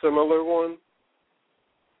to a similar one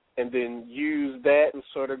and then use that and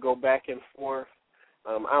sort of go back and forth.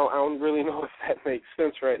 I don't really know if that makes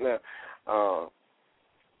sense right now.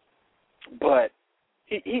 But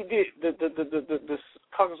he did this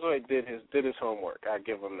caucasoid did his homework. I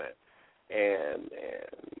give him that, and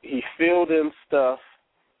he filled in stuff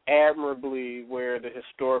admirably where the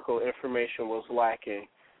historical information was lacking.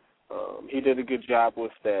 He did a good job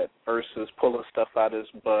with that versus pulling stuff out of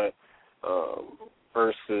his butt,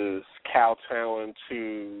 versus kowtowing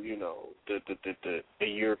to the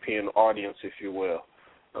European audience, if you will.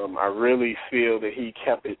 I really feel that he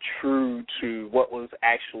kept it true to what was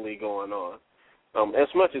actually going on,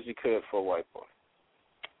 as much as he could for a white boy.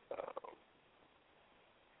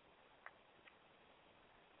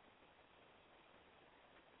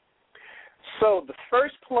 So the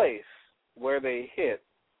first place where they hit,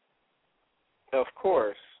 of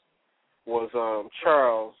course, was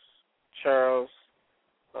Charles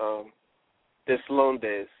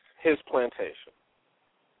Deslondes, his plantation.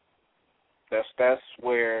 That's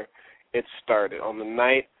where it started. On the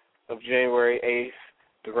night of January 8th,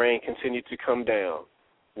 the rain continued to come down.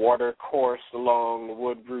 Water coursed along the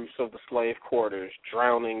wood roofs of the slave quarters,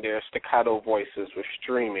 drowning their staccato voices with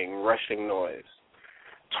streaming, rushing noise.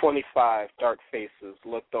 25 dark faces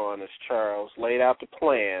looked on as Charles laid out the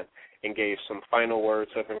plan and gave some final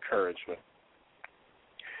words of encouragement.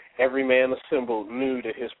 Every man assembled knew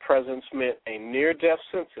that his presence meant a near-death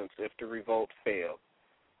sentence if the revolt failed.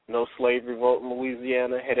 No slave revolt in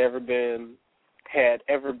Louisiana had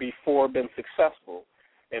ever before been successful,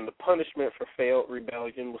 and the punishment for failed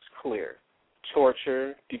rebellion was clear: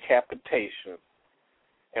 torture, decapitation,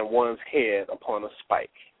 and one's head upon a spike.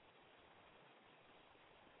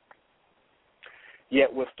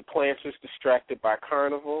 Yet with the planters distracted by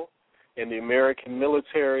Carnival and the American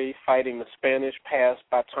military fighting the Spanish past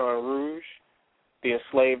Baton Rouge, the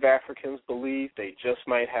enslaved Africans believed they just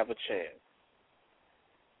might have a chance.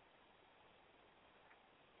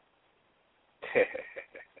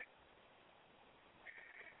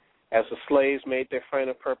 As the slaves made their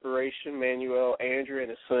final preparation, Manuel Andrew and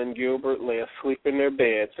his son Gilbert lay asleep in their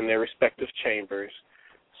beds in their respective chambers,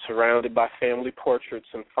 surrounded by family portraits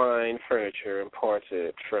and fine furniture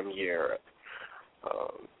imported from Europe.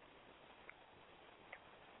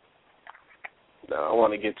 Now, I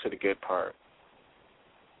want to get to the good part.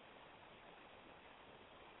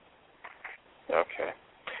 Okay.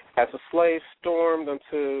 As the slaves stormed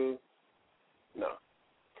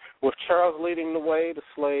With Charles leading the way, the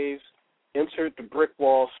slaves entered the brick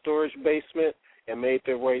wall storage basement and made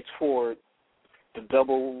their way toward the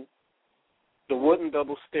wooden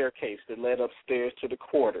double staircase that led upstairs to the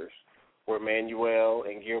quarters where Manuel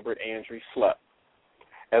and Gilbert Andrew slept.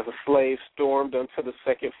 As the slaves stormed onto the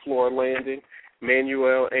second floor landing,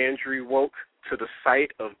 Manuel Andrew woke to the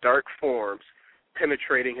sight of dark forms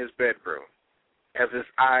penetrating his bedroom. As his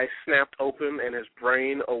eyes snapped open and his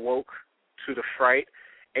brain awoke to the fright,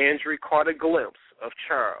 Andrew caught a glimpse of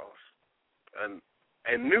Charles,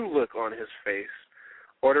 a new look on his face,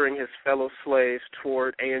 ordering his fellow slaves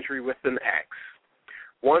toward Andrew with an axe.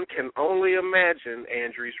 One can only imagine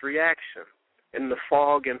Andrew's reaction in the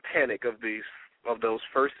fog and panic of those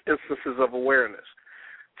first instances of awareness,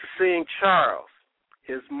 to seeing Charles,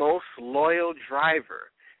 his most loyal driver,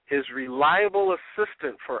 his reliable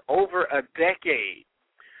assistant for over a decade,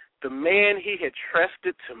 the man he had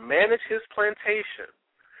trusted to manage his plantation,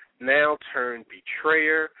 now turned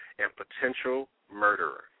betrayer and potential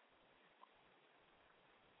murderer.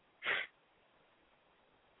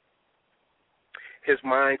 His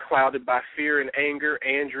mind clouded by fear and anger,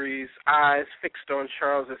 Andrew's eyes fixed on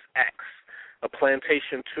Charles's axe, a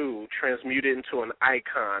plantation tool transmuted into an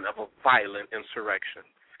icon of a violent insurrection.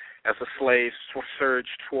 As the slaves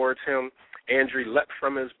surged towards him, Andrew leapt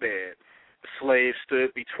from his bed. The slave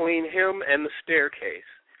stood between him and the staircase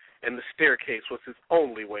was his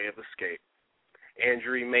only way of escape.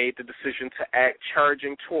 Andrew made the decision to act,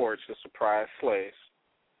 charging towards the surprised slaves.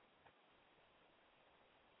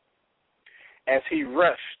 As he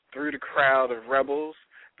rushed through the crowd of rebels,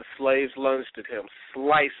 the slaves lunged at him,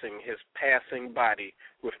 slicing his passing body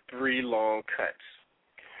with 3 long cuts.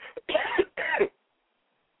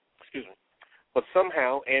 Excuse me. But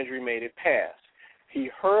somehow Andrew made it past. He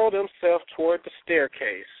hurled himself toward the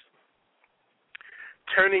staircase,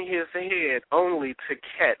 turning his head only to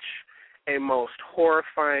catch a most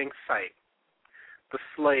horrifying sight: the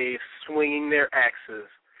slaves swinging their axes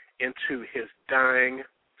into his dying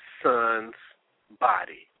son's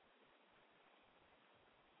body.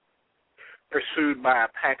 Pursued by a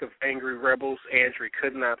pack of angry rebels, Andrew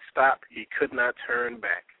could not stop. He could not turn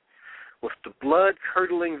back. With the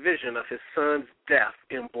blood-curdling vision of his son's death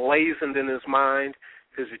emblazoned in his mind,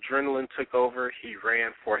 his adrenaline took over. He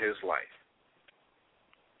ran for his life.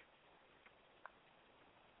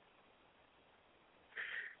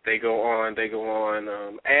 They go on.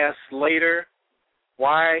 Asked later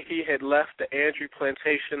why he had left the Andrew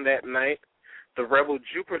plantation that night, the rebel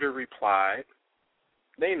Jupiter replied,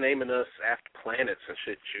 they naming us after planets and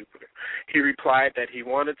shit, Jupiter. He replied that he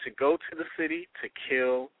wanted to go to the city to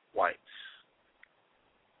kill whites.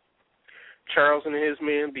 Charles and his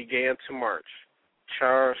men began to march.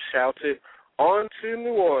 Charles shouted, "On to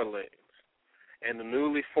New Orleans," and the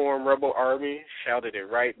newly formed rebel army shouted it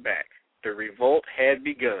right back. The revolt had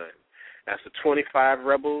begun. As the 25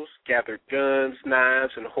 rebels gathered guns,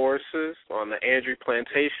 knives, and horses on the Andrew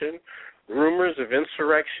plantation, rumors of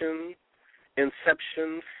insurrection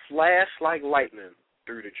flashed like lightning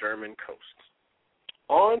through the German coast.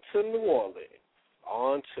 On to New Orleans.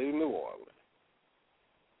 On to New Orleans.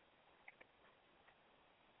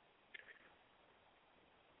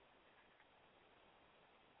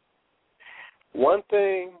 One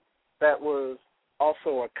thing that was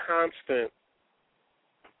also a constant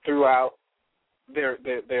throughout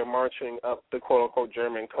they're marching up the quote-unquote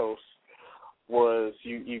German coast was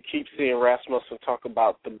you keep seeing Rassmussen talk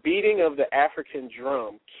about the beating of the Afrikan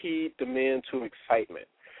drum keyed the men to excitement.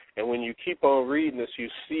 And when you keep on reading this, you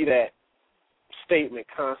see that statement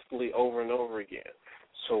constantly over and over again.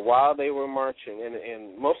 So while they were marching,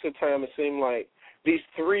 and most of the time it seemed like these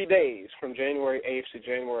 3 days from January 8th to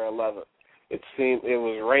January 11th, it seemed it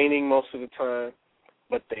was raining most of the time,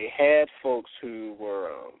 but they had folks who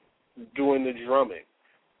were doing the drumming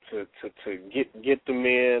to get the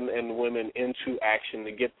men and the women into action,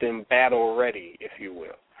 to get them battle ready, if you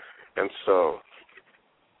will. And so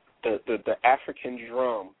the Afrikan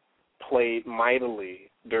drum played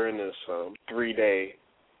mightily during this 3-day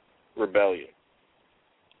rebellion.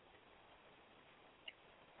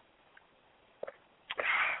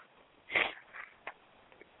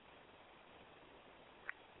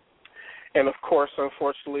 And, of course,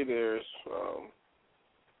 unfortunately, there's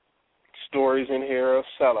stories in here of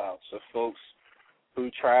sellouts, of folks who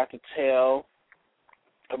tried to tell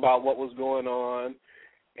about what was going on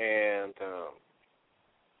and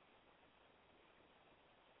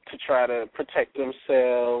to try to protect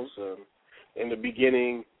themselves. In the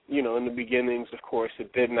beginning, in the beginnings, of course,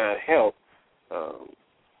 it did not help.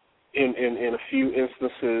 In a few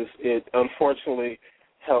instances, it unfortunately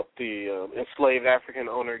helped the enslaved African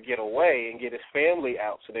owner get away and get his family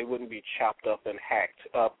out so they wouldn't be chopped up and hacked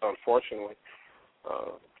up, unfortunately.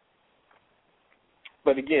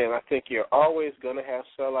 But again, I think you're always going to have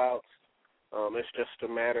sellouts. It's just a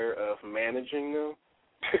matter of managing them.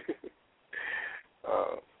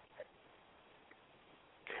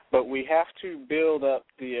 But we have to build up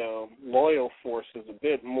the loyal forces a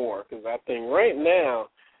bit more, because I think right now,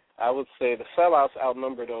 I would say the sellouts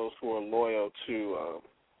outnumber those who are loyal to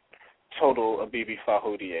total Abibi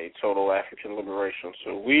Fahoudie, total African liberation.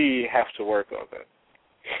 So we have to work on that.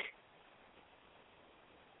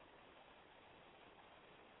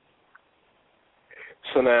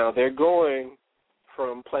 So now they're going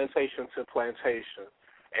from plantation to plantation,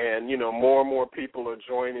 and, more and more people are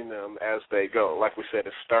joining them as they go. Like we said,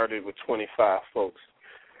 it started with 25 folks.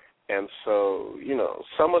 And so,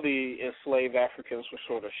 some of the enslaved Africans were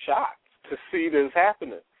sort of shocked to see this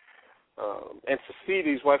happening. And to see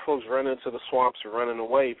these white folks run into the swamps and running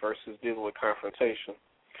away versus dealing with confrontation.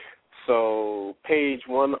 So page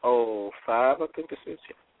 105, I think this is.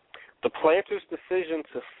 The planters' decision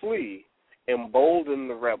to flee emboldened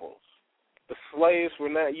the rebels. The slaves were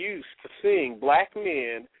not used to seeing black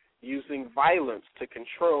men using violence to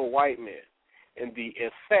control white men, and the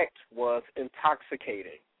effect was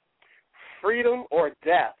intoxicating. Freedom or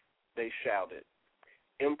death, they shouted.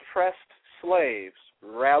 Impressed slaves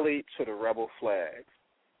rallied to the rebel flag.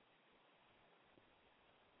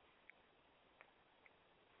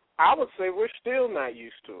 I would say we're still not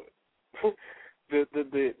used to it.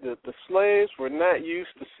 The slaves were not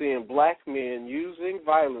used to seeing black men using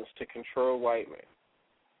violence to control white men,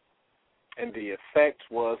 and the effect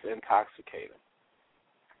was intoxicating.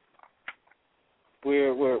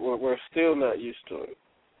 We're still not used to it,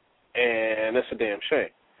 and it's a damn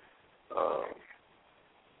shame.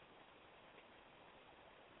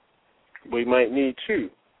 We might need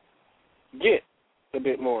to get a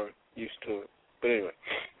bit more used to it. But anyway.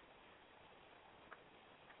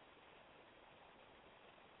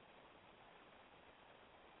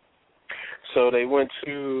 So they went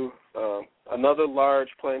to another large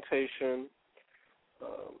plantation.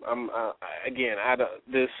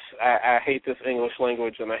 I hate this English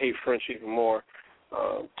language, and I hate French even more.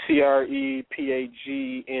 Trepagnier,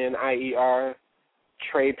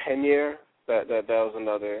 Trépanier. That was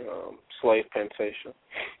another slave plantation.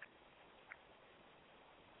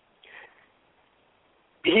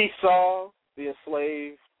 He saw the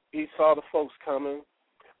enslaved. He saw the folks coming,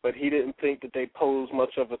 but he didn't think that they posed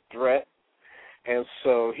much of a threat. And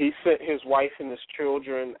so he sent his wife and his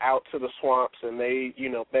children out to the swamps, and they,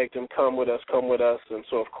 begged him, come with us. And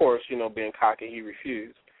so, of course, being cocky, he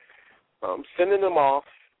refused. Sending them off,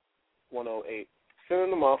 108,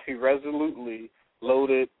 he resolutely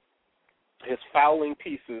loaded his fowling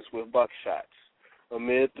pieces with buckshots.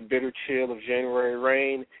 Amid the bitter chill of January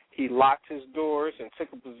rain, he locked his doors and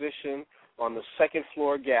took a position on the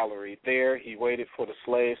second-floor gallery. There he waited for the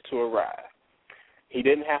slaves to arrive. He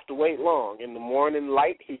didn't have to wait long. In the morning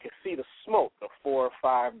light, he could see the smoke of 4 or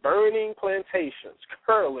 5 burning plantations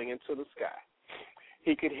curling into the sky.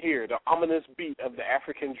 He could hear the ominous beat of the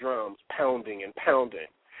Afrikan drums pounding and pounding.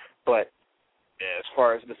 But as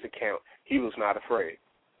far as this account, he was not afraid.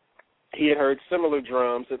 He had heard similar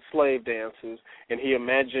drums at slave dances, and he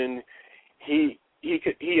imagined he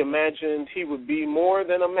would be more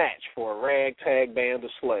than a match for a ragtag band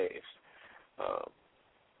of slaves.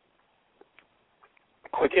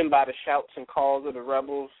 Quickened by the shouts and calls of the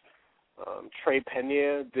rebels, Trey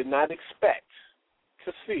Panier did not expect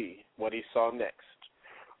to see what he saw next.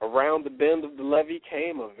 Around the bend of the levee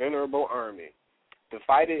came a venerable army,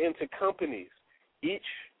 divided into companies, each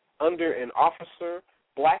under an officer.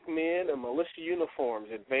 Black men in militia uniforms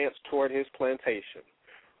advanced toward his plantation.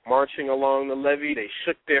 Marching along the levee, they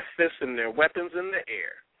shook their fists and their weapons in the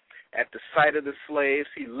air. At the sight of the slaves,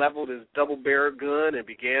 he leveled his double-barrel gun and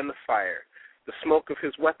began to fire. The smoke of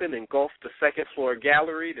his weapon engulfed the second-floor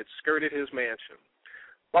gallery that skirted his mansion.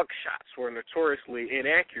 Buckshots were notoriously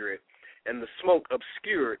inaccurate, and the smoke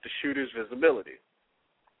obscured the shooter's visibility.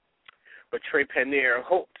 But Trey Panier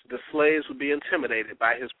hoped the slaves would be intimidated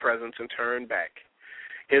by his presence and turn back.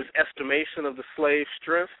 His estimation of the slave's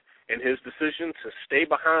strength and his decision to stay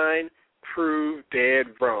behind proved dead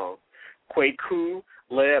wrong. Kwaku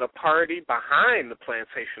led a party behind the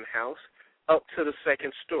plantation house up to the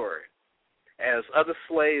second story. As other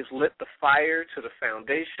slaves lit the fire to the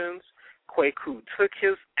foundations, Kwaku took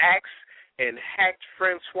his axe and hacked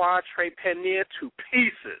Francois Trey Panier to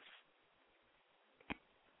pieces.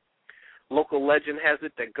 Local legend has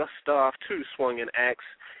it that Gustave, too, swung an axe,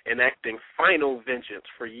 enacting final vengeance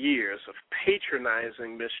for years of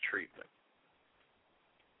patronizing mistreatment.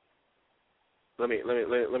 Let me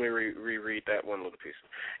reread that one little piece.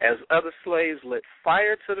 As other slaves lit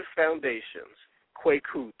fire to the foundations,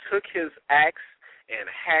 Kwaku took his axe and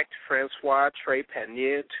hacked Francois Trey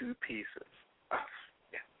Panier to pieces.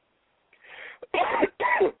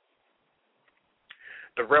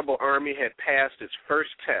 The rebel army had passed its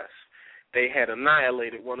first test. They had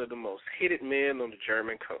annihilated one of the most hated men on the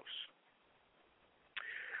German coast.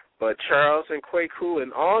 But Charles and Kwaku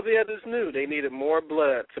and all the others knew they needed more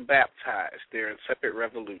blood to baptize their intrepid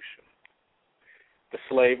revolution. The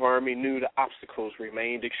slave army knew the obstacles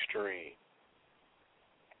remained extreme.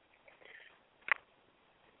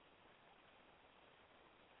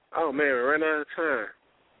 Oh, man, we're running out of time.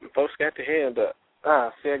 Folks got their hand up.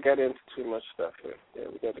 See, I got into too much stuff here. Yeah,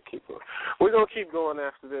 we got to keep going. We're going to keep going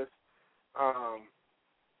after this.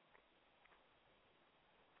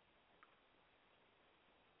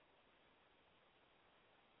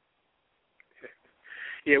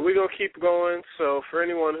 Yeah, we're gonna keep going. So for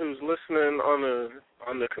anyone who's listening on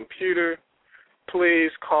the computer,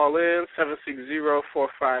 please call in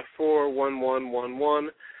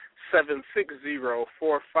 760-454-1111,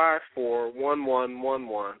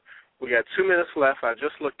 760-454-1111. We got 2 minutes left. I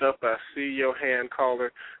just looked up. I see your hand,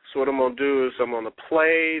 caller. So what I'm going to do is I'm going to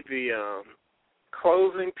play the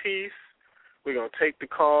closing piece. We're going to take the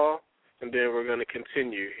call, and then we're going to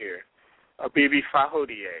continue here. Bibi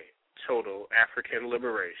Fahodie, Total African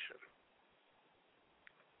Liberation.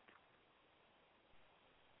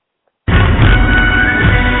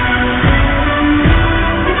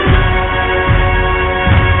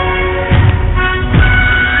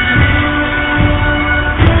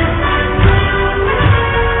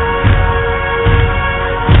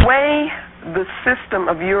 The system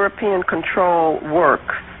of European control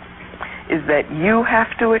works is that you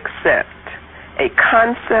have to accept a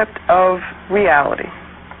concept of reality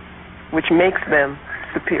which makes them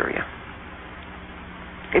superior.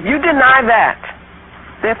 If you deny that,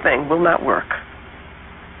 their thing will not work,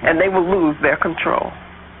 and they will lose their control.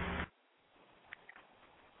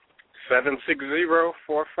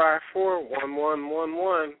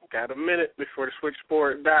 760-454-1111. Got a minute before the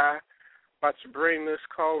switchboard die. About to bring this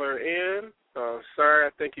caller in. Sorry, I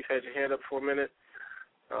think you've had your hand up for a minute.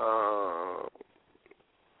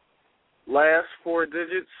 Last 4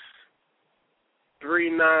 digits,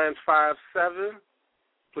 3957.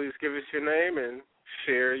 Please give us your name and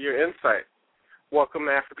share your insight. Welcome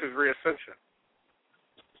to Africa's Reascension.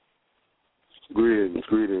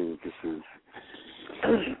 Greetings. This is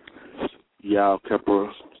Yao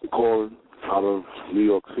Kepper calling out of New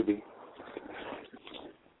York City.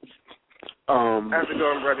 How's it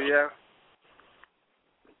going, brother? Yeah.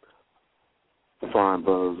 Fine,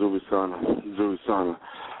 brother. Zuri Sana.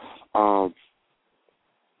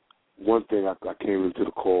 One thing I came into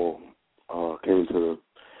the call,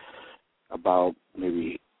 about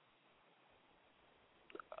maybe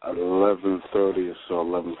 11:30 or so,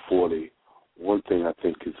 11:40. One thing I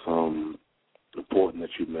think is important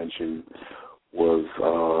that you mentioned was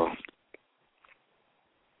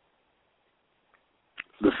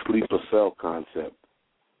the sleeper cell concept.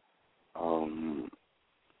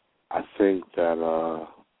 I think that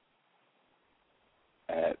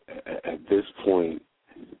at this point,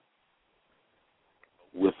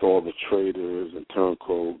 with all the traders and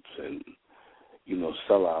turncoats and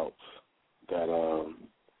sellouts, that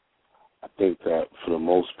I think that for the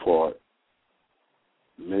most part,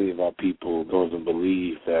 many of our people don't even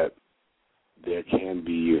believe that there can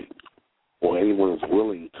be, or anyone is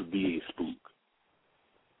willing to be a spook.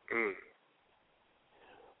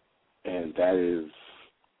 And that is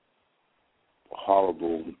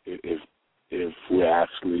horrible if we're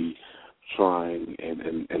actually trying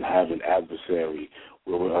and have an adversary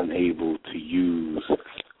where we're unable to use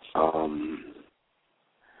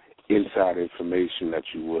inside information, if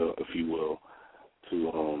you will, to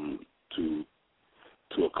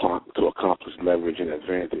accomplish leverage and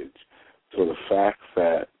advantage. So the fact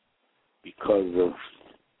that because of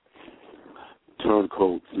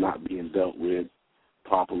turncoats not being dealt with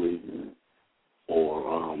properly,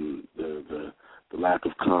 or the lack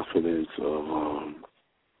of confidence of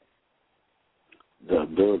the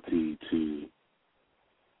ability to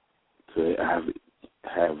have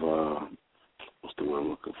what's the word I'm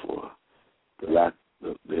looking for? The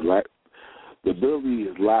ability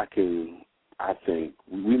is lacking. I think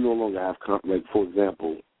we no longer have like, for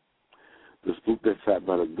example, the spook that sat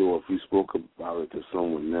by the door. If you spoke about it to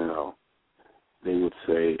someone now, they would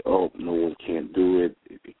say, "Oh, no one can't do it.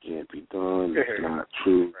 It can't be done. It's not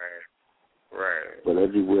true." Right. But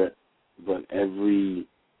every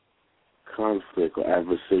conflict or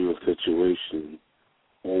adversarial situation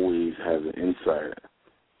always has an insider.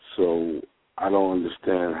 So I don't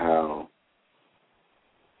understand how,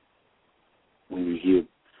 when you hear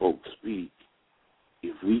folks speak,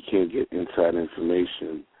 if we can't get inside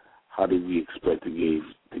information, how do we expect to gain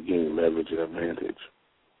leverage and advantage?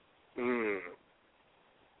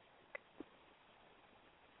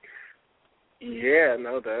 Yeah,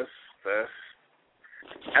 no, that's.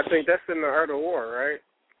 I think that's in the art of war, right?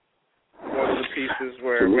 One of the pieces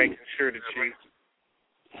where making sure that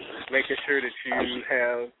you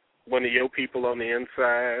have one of your people on the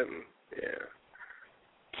inside. And, yeah.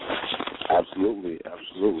 Absolutely.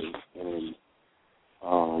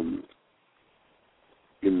 And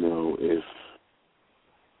if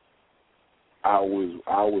I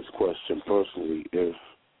always question personally if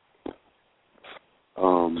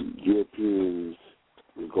Europeans,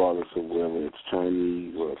 regardless of whether it's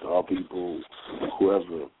Chinese or it's our people,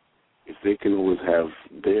 whoever, if they can always have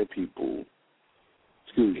their people,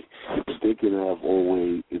 if they can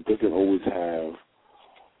always have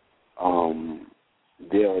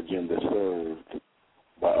their agenda served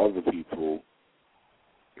by other people,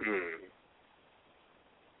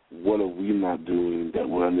 what are we not doing that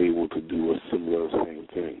we're unable to do a similar same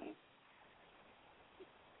thing?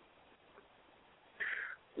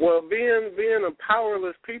 Well, being a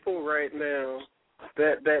powerless people right now,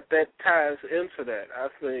 that ties into that. I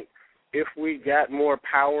think if we got more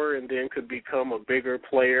power and then could become a bigger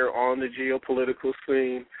player on the geopolitical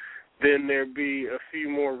scene, then there'd be a few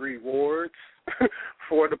more rewards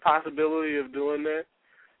for the possibility of doing that.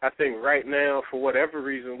 I think right now, for whatever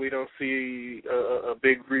reason, we don't see a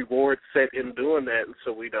big reward set in doing that, and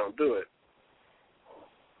so we don't do it.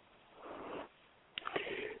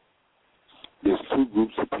 There's two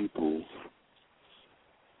groups of people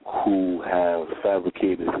who have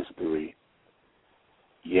fabricated history,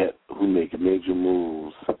 yet who make major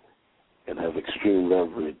moves and have extreme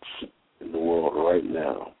leverage in the world right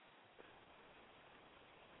now.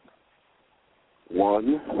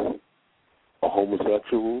 One, are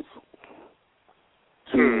homosexuals.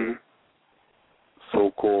 Two,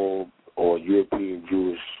 so-called or European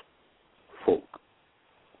Jewish folk.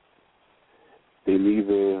 They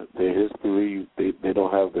neither, their history, they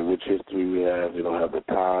don't have the rich history we have. They don't have the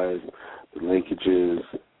ties, the linkages,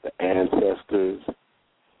 the ancestors.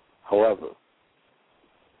 However,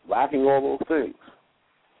 lacking all those things,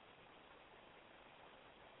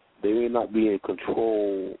 they may not be in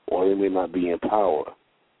control or they may not be in power,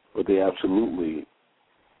 but they absolutely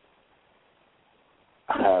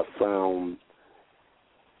have found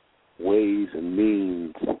ways and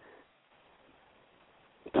means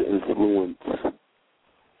to influence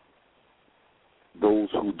those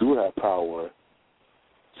who do have power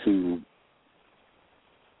to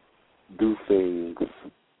do things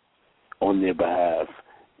on their behalf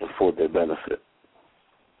and for their benefit.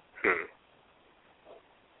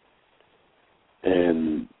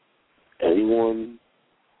 And anyone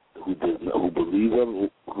who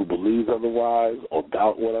believes otherwise or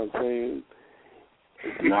doubt what I'm saying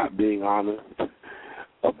is not being honest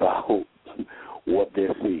about what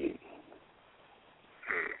they're seeing.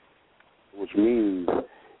 Which means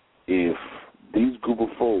if these group of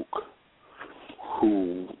folk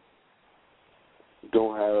who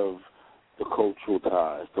don't have the cultural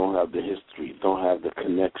ties, don't have the history, don't have the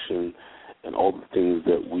connection and all the things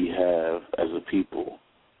that we have as a people,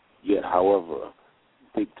 yet, however,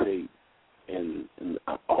 dictate and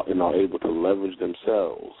are able to leverage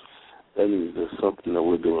themselves, that means there's something that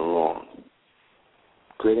we're doing wrong.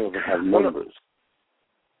 They don't even have numbers.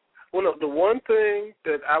 Well, no, the one thing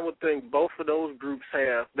that I would think both of those groups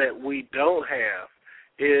have that we don't have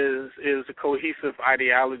is a cohesive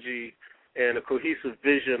ideology and a cohesive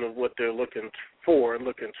vision of what they're looking for and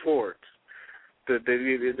looking towards.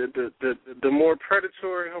 The more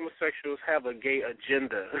predatory homosexuals have a gay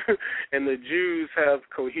agenda, and the Jews have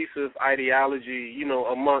cohesive ideology,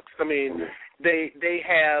 amongst, they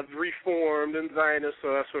have Reformed and Zionists, so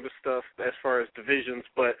that sort of stuff as far as divisions,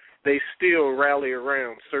 but they still rally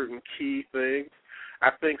around certain key things. I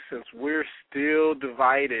think since we're still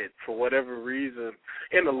divided for whatever reason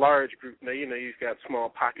in a large group, now, you've got small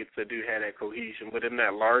pockets that do have that cohesion, but in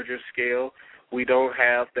that larger scale, we don't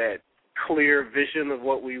have that clear vision of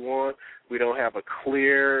what we want. We don't have a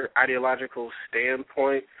clear ideological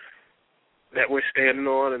standpoint that we're standing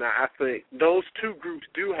on, and I think those two groups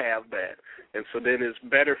do have that, and so then it's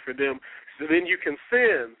better for them. So then you can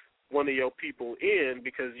send one of your people in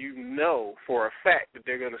because you know for a fact that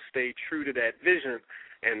they're going to stay true to that vision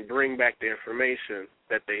and bring back the information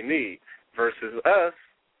that they need, versus us,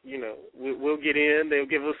 we'll get in, they'll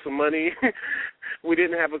give us some money. We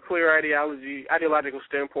didn't have a clear ideological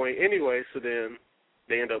standpoint anyway, so then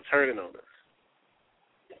they end up turning on us.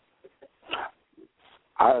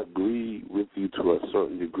 I agree with you to a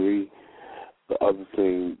certain degree. The other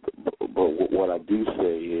thing, but what I do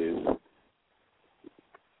say is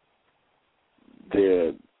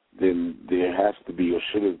there has to be or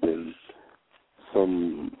should have been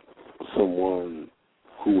someone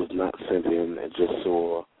who was not sent in and just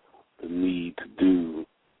saw the need to do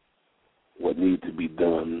what needs to be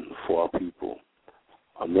done for our people.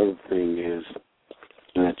 Another thing is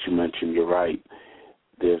that you mentioned, you're right,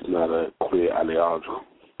 there's not a clear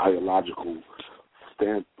ideological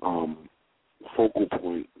focal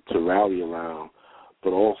point to rally around,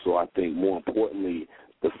 but also I think more importantly,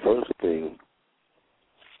 the first thing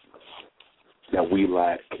that we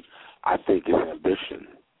lack, I think, is ambition.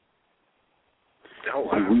 Oh,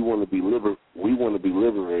 wow. We want to be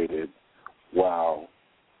liberated while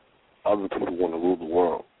other people want to rule the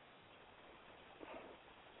world.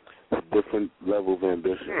 It's a different level of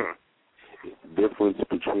ambition. Difference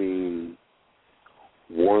between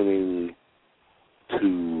wanting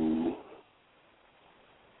to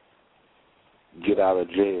get out of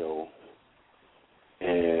jail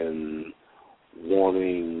and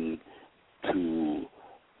wanting to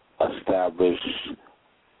establish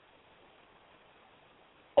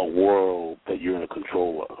a world that you're in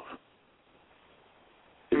control of.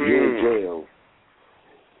 If you're in jail,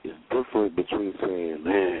 it's different between saying,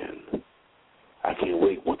 man, I can't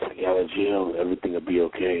wait once I get out of jail, everything will be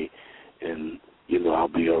okay, and, I'll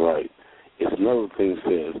be all right. It's another thing that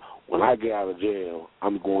says, when I get out of jail,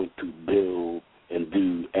 I'm going to build and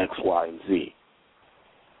do X, Y, and Z.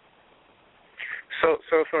 So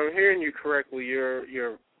if I'm hearing you correctly, you're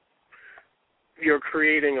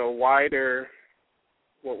creating a wider,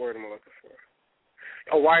 what word am I looking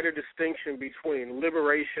for? A wider distinction between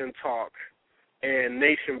liberation talk and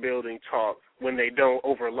nation-building talk when they don't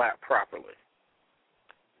overlap properly.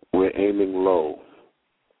 We're aiming low.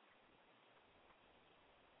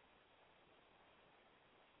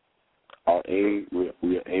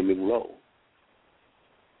 We are aiming low.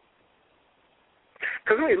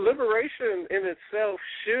 Because liberation in itself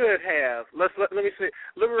should have, let me say,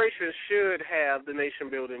 liberation should have the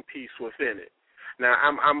nation-building piece within it. Now,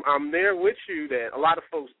 I'm there with you that a lot of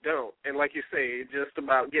folks don't, and like you say, it's just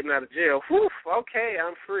about getting out of jail. Whew, okay,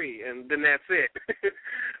 I'm free, and then that's it.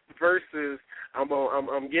 Versus,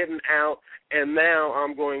 I'm getting out, and now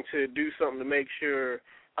I'm going to do something to make sure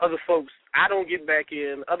other folks, I don't get back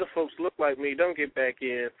in, other folks look like me, don't get back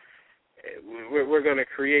in. We're going to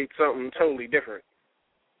create something totally different.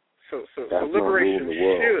 So liberation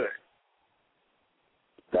should.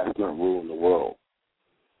 That's not ruling the world.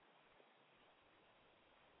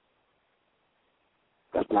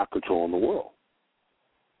 That's not controlling the world.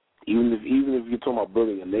 Even if you're talking about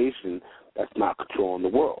building a nation, that's not controlling the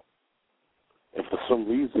world. And for some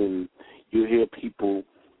reason, you hear people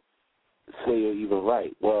say or even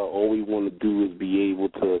write, well, all we want to do is be able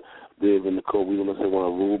to live in the code. We want to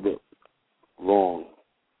rule, but wrong.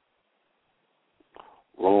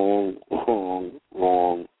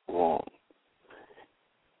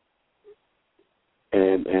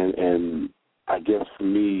 And I guess for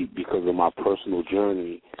me, because of my personal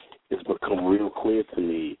journey, it's become real clear to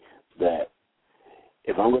me that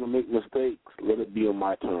if I'm going to make mistakes, let it be on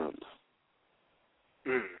my terms.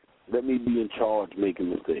 Let me be in charge making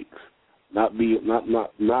mistakes. Not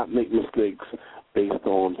make mistakes based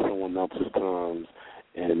on someone else's terms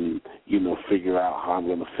and, figure out how I'm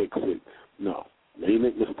going to fix it. No. Let me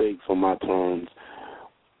make mistakes on my terms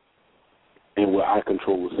and where I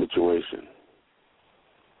control the situation.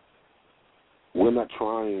 We're not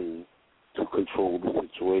trying to control the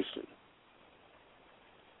situation.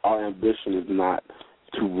 Our ambition is not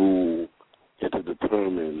to rule and to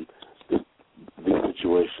determine the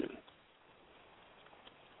situation.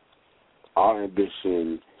 Our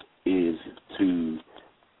ambition is to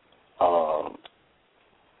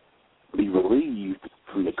be relieved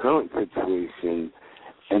from the current situation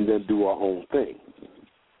and then do our own thing.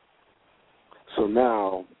 So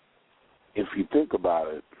now, if you think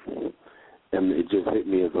about it, and it just hit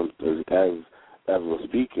me as I was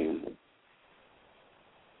speaking,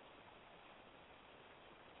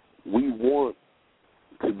 we want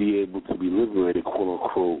to be able to be liberated, quote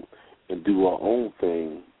unquote, and do our own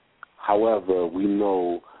thing. However, we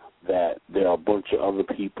know that there are a bunch of other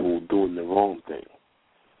people doing the wrong thing.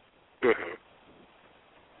 Mm-hmm.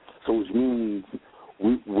 So which means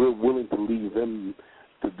we're willing to leave them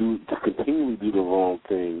to continually do the wrong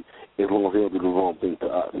thing as long as they'll do the wrong thing to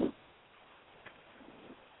us.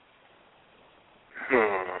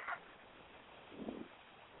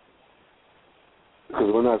 Because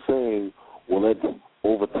we're not saying, well, let's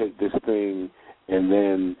overtake this thing and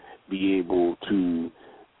then be able to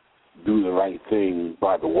do the right thing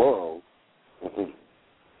by the world. Mm-hmm.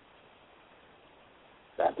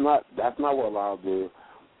 That's not what a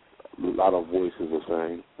lot of voices are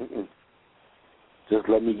saying. Mm-mm. Just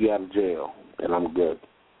let me get out of jail and I'm good.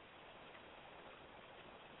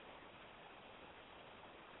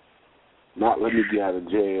 Not let me get out of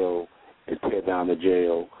jail and tear down the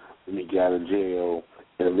jail. Let me get out of jail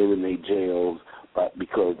and eliminate jails,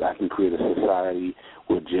 because I can create a society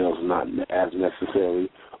where jails are not as necessary.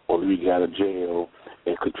 Or let me get out of jail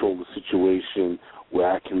and control the situation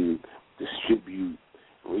where I can distribute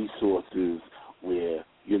resources where,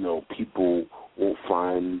 people won't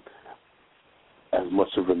find as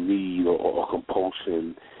much of a need or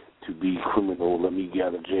compulsion to be criminal. Let me get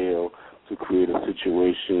out of jail to create a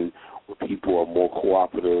situation where people are more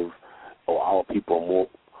cooperative, or our people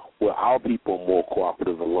are more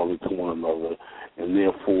cooperative and loving to one another, and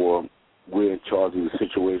therefore we're in charge of the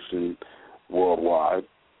situation worldwide.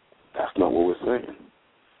 That's not what we're saying.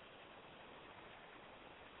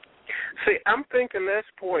 See, I'm thinking that's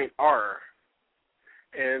point R,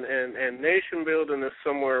 and nation building is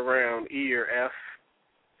somewhere around E or F.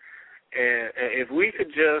 And if we could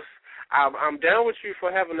just, I'm down with you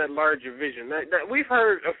for having that larger vision. That we've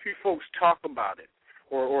heard a few folks talk about it,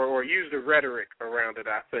 or use the rhetoric around it.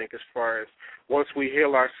 I think as far as once we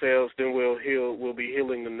heal ourselves, then we'll be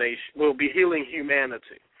healing the nation. We'll be healing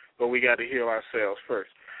humanity, but we got to heal ourselves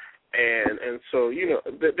first. And so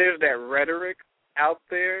there's that rhetoric out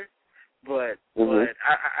there, but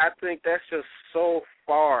I think that's just so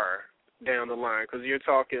far down the line, because you're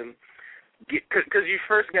talking. Because you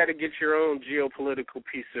first got to get your own geopolitical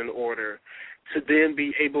piece in order to then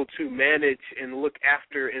be able to manage and look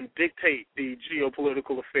after and dictate the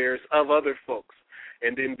geopolitical affairs of other folks,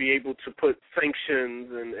 and then be able to put sanctions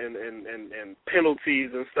and penalties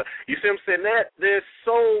and stuff. You see what I'm saying? That there's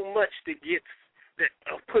so much that gets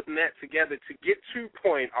of putting that together to get to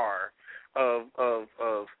point R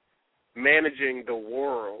of managing the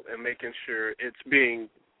world and making sure it's being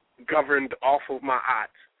governed off of my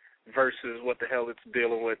odds versus what the hell it's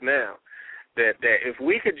dealing with now. That if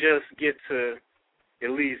we could just get to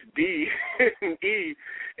at least D and E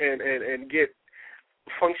and get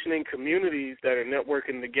functioning communities that are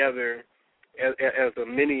networking together as a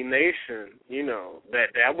mini nation,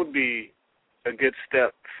 that would be a good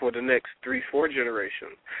step for the next 3-4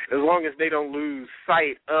 generations. As long as they don't lose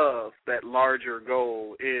sight of that larger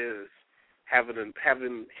goal is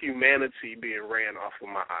having humanity being ran off of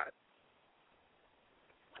my eye.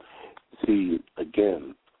 See,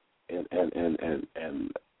 again, and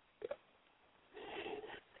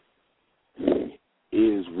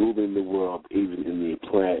is ruling the world even in the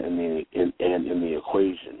plan and in the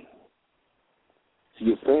equation. So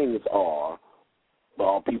you're saying it's R, but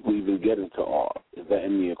are people even getting to R? Is that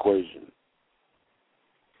in the equation?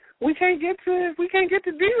 We can't get to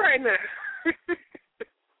D right now.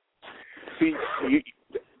 See,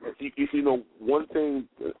 one thing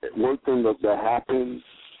that happens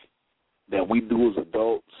that we do as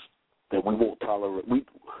adults that we won't tolerate.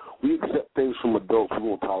 We accept things from adults we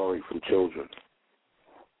won't tolerate from children.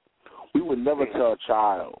 We would never tell a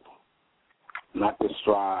child not to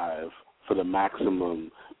strive for the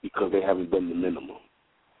maximum because they haven't done the minimum.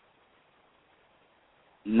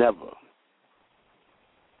 Never.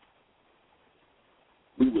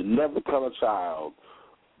 We would never tell a child,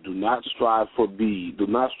 do not strive for B, do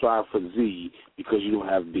not strive for Z because you don't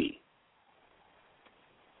have B.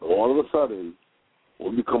 All of a sudden,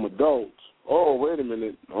 when we become adults, oh, wait a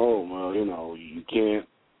minute, oh, well, you can't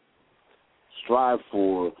strive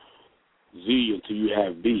for Z until you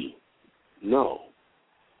have B. No.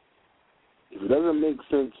 If it doesn't make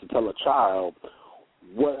sense to tell a child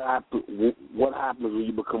what happens when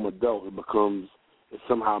you become adult, it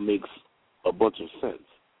somehow makes a bunch of sense.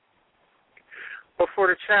 But for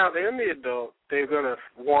the child and the adult, they're going to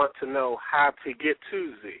want to know how to get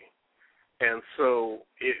to Z. And so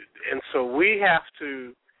we have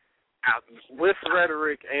to, with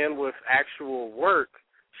rhetoric and with actual work,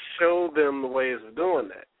 show them the ways of doing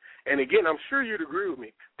that. And again, I'm sure you'd agree with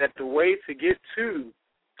me that the way to get to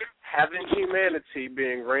having humanity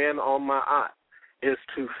being ran on my eye is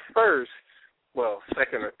to first,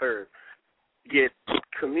 second or third, get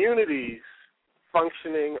communities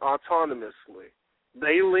functioning autonomously.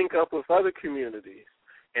 They link up with other communities,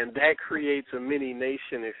 and that creates a mini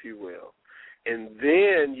nation, if you will. And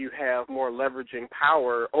then you have more leveraging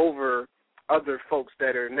power over other folks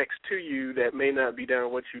that are next to you that may not be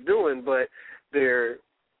down what you're doing, but they're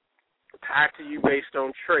tied to you based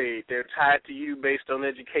on trade. They're tied to you based on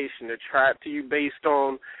education. They're tied to you based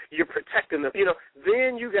on you're protecting them.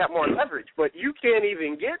 Then you got more leverage. But you can't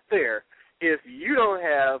even get there if you don't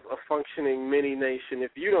have a functioning mini nation,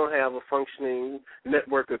 if you don't have a functioning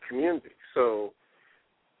network of communities. So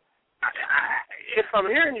if I'm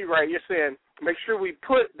hearing you right, you're saying make sure we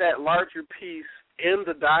put that larger piece in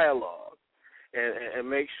the dialogue and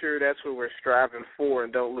make sure that's what we're striving for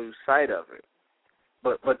and don't lose sight of it.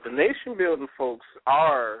 But the nation-building folks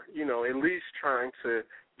are, at least trying to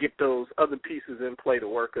get those other pieces in play to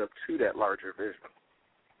work up to that larger vision.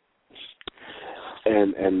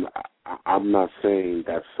 And I'm not saying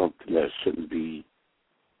that's something that shouldn't be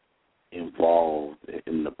involved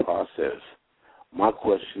in the process. My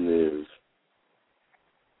question is,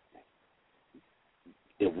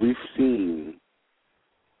 if we've seen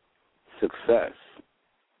success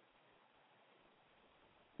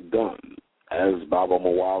done, as Baba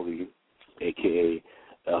Mawali, a.k.a.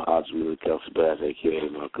 El Hajj Malik El-Sabaz,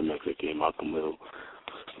 a.k.a. Malcolm X, a.k.a. Malcolm Little,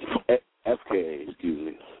 FKA, excuse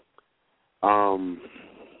me,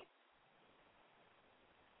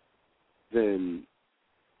 then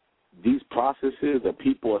these processes that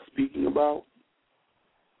people are speaking about,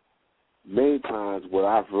 many times what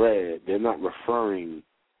I've read, they're not referring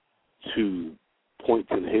to points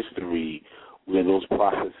in history where those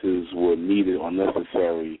processes were needed or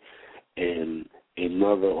necessary in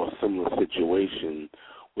another or similar situation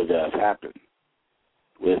where that has happened.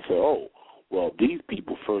 Where they say, oh, well, these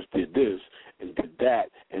people first did this and did that,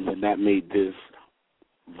 and then that made this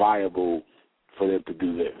viable for them to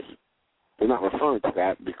do this. They're not referring to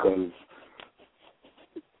that because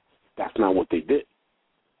that's not what they did.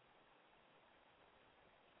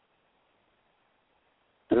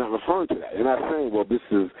 They're not referring to that. They're not saying, well, this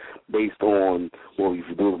is based on, well, if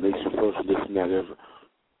you do a nation first, this and that.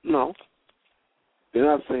 No. They're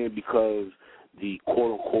not saying because the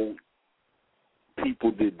quote-unquote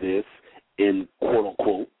people did this in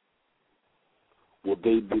quote-unquote, well,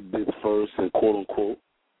 they did this first and quote-unquote.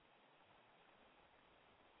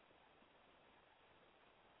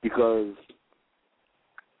 Because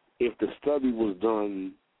if the study was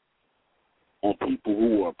done on people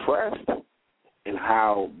who were oppressed and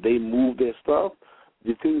how they moved their stuff,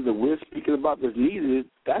 the things that we're speaking about that's needed,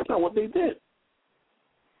 that's not what they did.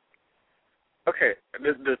 Okay,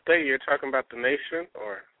 the thing you're talking about, the nation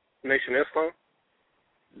or Nation Islam?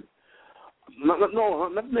 No,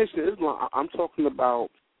 not Nation Islam. I'm talking about,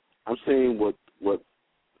 I'm saying what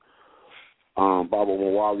Baba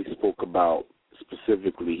Mawali spoke about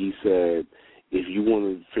specifically. He said, if you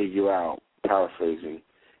want to figure out, paraphrasing,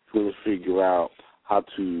 if you want to figure out how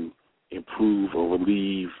to improve or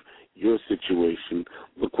relieve your situation,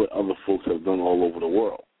 look what other folks have done all over the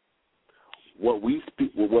world. What we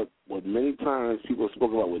speak, what many times people have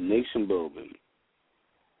spoken about with nation building,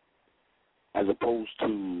 as opposed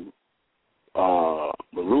to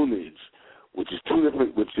maroonage, which is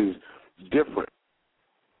different.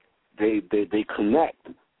 They connect,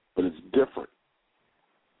 but it's different.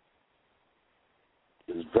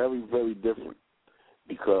 It's very, very different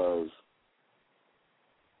because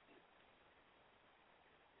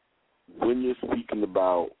when you're speaking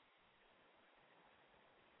about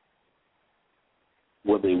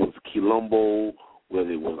whether it was Quilombo, whether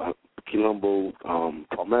it was Quilombo,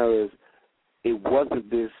 Palmares, it wasn't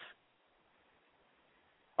this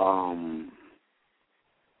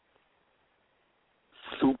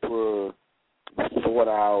super thought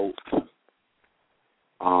out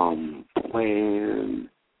plan,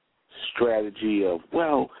 strategy of,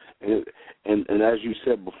 well, and as you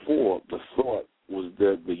said before, the thought was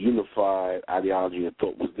the unified ideology and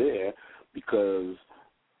thought was there because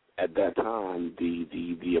at that time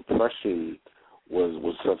the oppression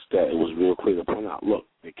was such that it was real clear to point out, look,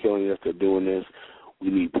 they're killing us, they're doing this, we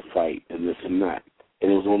need to fight, and this and that.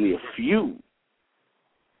 And it was only a few.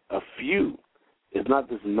 It's not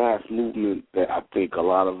this mass movement that I think a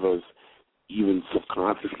lot of us even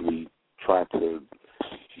subconsciously try to,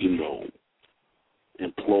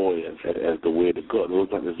 employ as the way to go. It was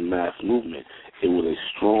not this mass movement. It was a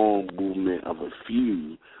strong movement of a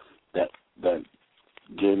few that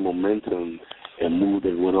gained momentum and moved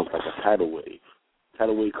everyone else like a tidal wave.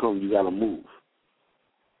 Tidal wave comes, you got to move.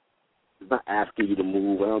 It's not asking you to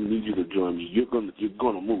move. I don't need you to join me. You're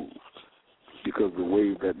gonna move because the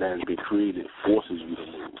wave that has been created forces you to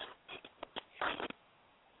move.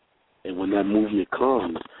 And when that movement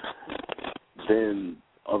comes, then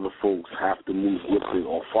other folks have to move with it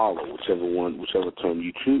or follow, whichever term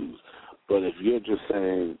you choose. But if you're just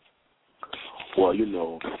saying, well,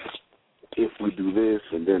 if we do this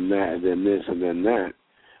and then that and then this and then that,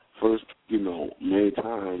 first, many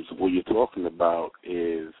times what you're talking about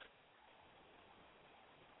is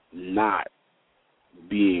not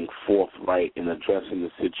being forthright in addressing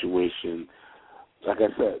the situation. Like I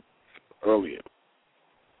said earlier,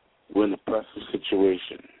 we're in a pressing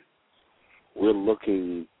situation. We're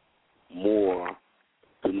looking more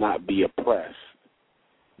to not be oppressed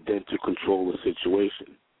than to control the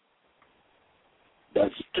situation.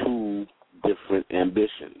 That's two different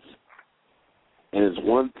ambitions. And it's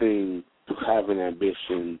one thing to have an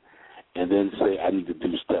ambition and then say, I need to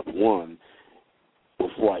do step one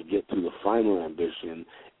before I get to the final ambition.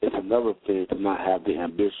 It's another thing to not have the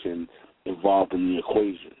ambition involved in the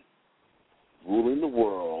equation. Ruling the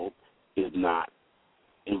world is not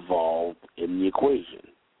involved in the equation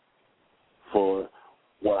for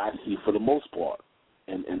what I see for the most part.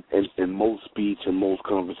 And in most speech and most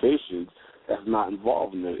conversations, that's not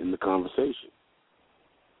involved in the conversation.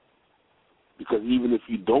 Because even if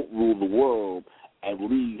you don't rule the world, at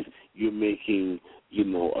least you're making,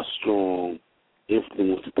 a strong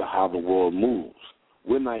influence to how the world moves.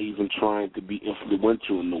 We're not even trying to be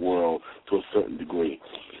influential in the world to a certain degree,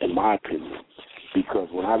 in my opinion. Because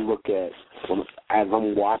when I look at, as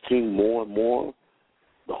I'm watching more and more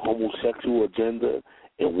the homosexual agenda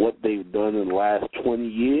and what they've done in the last 20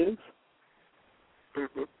 years,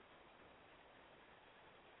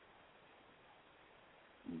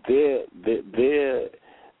 their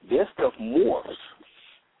stuff morphs.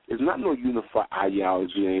 It's not no unified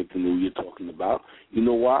ideology or anything that you're talking about. You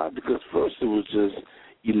know why? Because first it was just,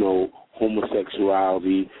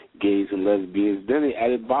 homosexuality, gays and lesbians. Then they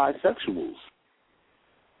added bisexuals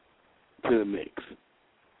to the mix.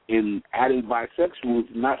 In adding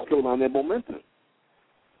bisexuals, not slow down their momentum.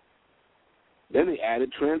 Then they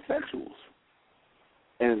added transsexuals.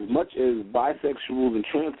 And as much as bisexuals and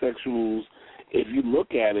transsexuals, if you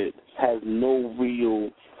look at it, has no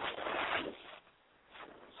real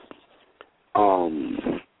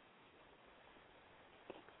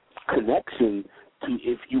connection to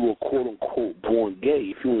if you were quote-unquote born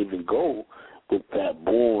gay, if you don't even go with that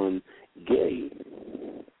born gay.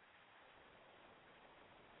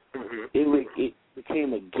 It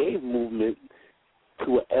became a gay movement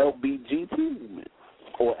to an LBGT movement,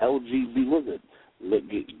 or LGBT,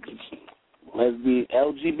 lesbian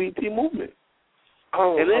LGBT movement.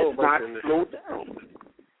 And it's not slowed down.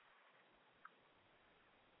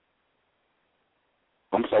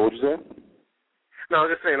 I'm sorry, what you said? No, I'm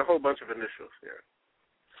just saying a whole bunch of initials, yeah.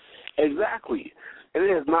 Exactly. And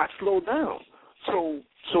it has not slowed down. So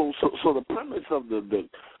the premise of the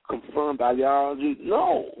confirmed ideology,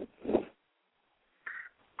 no.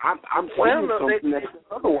 I'm saying something that's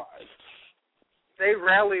otherwise. They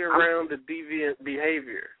rally around the deviant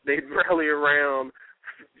behavior. They rally around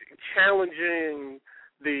challenging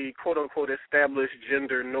the quote-unquote established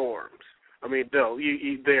gender norms. I mean, no,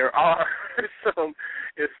 there are some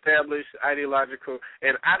established ideological,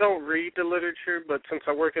 and I don't read the literature, but since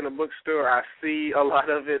I work in a bookstore, I see a lot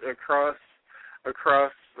of it across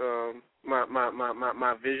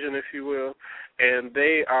my vision, if you will, and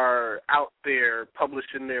they are out there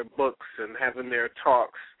publishing their books and having their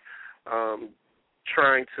talks,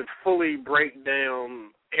 trying to fully break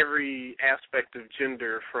down every aspect of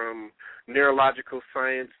gender, from neurological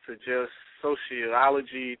science to just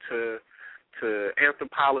sociology to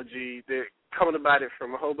anthropology. They're coming about it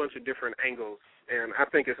from a whole bunch of different angles, and I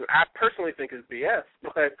personally think it's BS,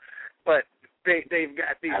 but they've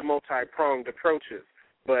got these multi-pronged approaches.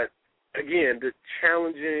 But again, the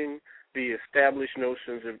challenging the established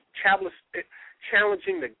notions of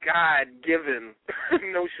challenging the God-given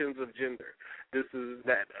notions of gender. This is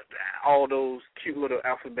that all those cute little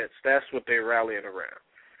alphabets. That's what they're rallying around.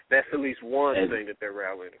 That's at least one thing that they're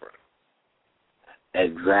rallying around.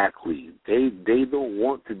 Exactly. They don't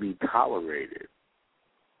want to be tolerated.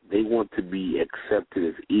 They want to be accepted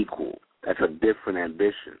as equal. That's a different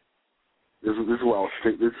ambition. This is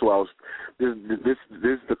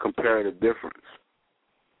the comparative difference.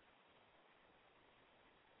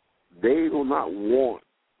 They do not want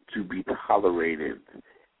to be tolerated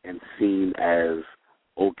and seen as,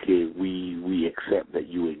 okay, we accept that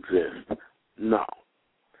you exist. No.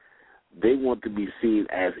 They want to be seen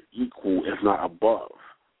as equal, if not above.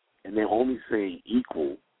 And they're only saying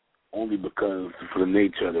equal only because for the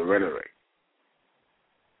nature of the rhetoric.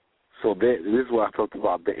 So this is what I talked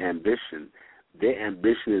about, the ambition. Their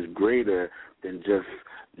ambition is greater than just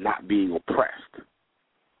not being oppressed.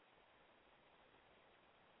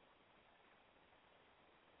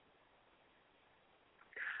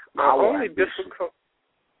 Our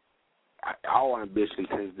ambition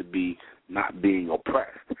tends to be not being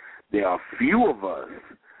oppressed. There are few of us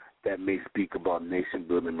that may speak about nation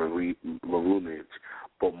building maroonage,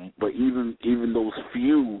 but even those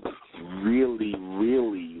few really,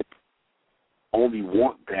 really only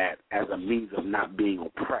want that as a means of not being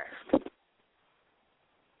oppressed,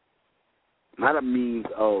 not a means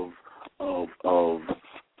of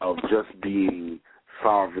just being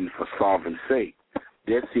sovereign for sovereign's sake.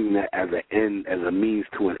 They're seeing that as an end, as a means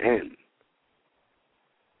to an end.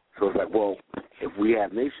 So it's like, well, if we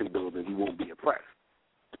have nation building, we won't be oppressed.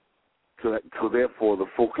 So therefore, the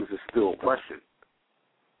focus is still oppression,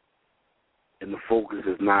 and the focus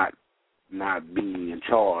is not being in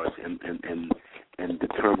charge and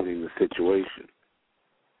determining the situation.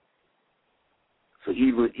 So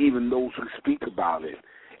even those who speak about it,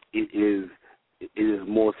 it is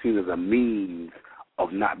more seen as a means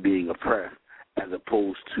of not being oppressed, as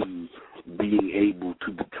opposed to being able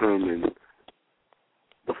to determine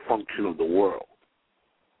the function of the world.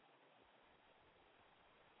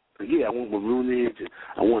 So yeah, I want maroonage,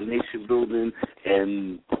 I want nation building,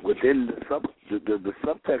 and within the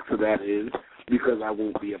subtext of that is because I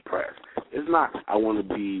won't be oppressed. It's not I want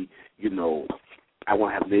to be, I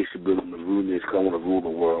want to have nation building maroonage because I want to rule the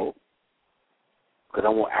world, because I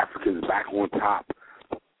want Africans back on top,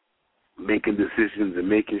 making decisions and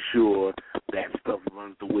making sure that stuff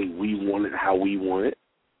runs the way we want it, how we want it.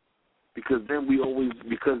 Because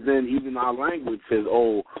then even our language says,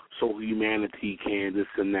 oh, so humanity can this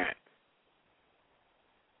and that.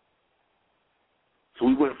 So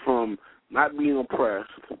we went from not being oppressed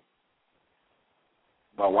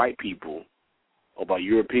by white people or by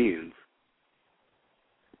Europeans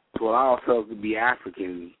to allow ourselves to be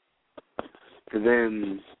African, to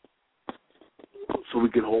then so we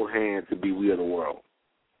can hold hands and be we of the world.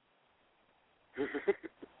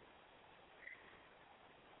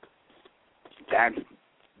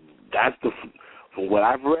 That's from what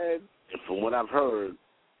I've read and from what I've heard,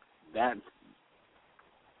 that's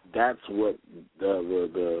what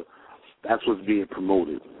that's what's being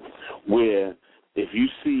promoted. Where if you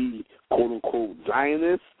see quote unquote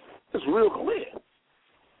Zionists, it's real clear.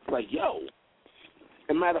 It's like, yo.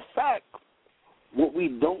 As a matter of fact, what we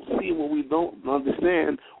don't see, what we don't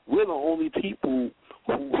understand, we're the only people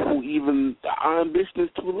who even our ambition is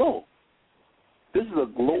too low. This is a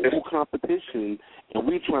global competition, and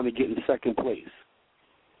we're trying to get in second place.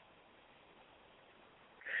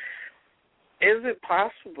 Is it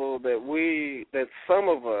possible that some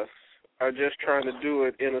of us are just trying to do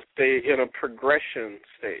it in a progression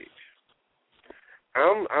stage?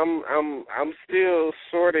 I'm still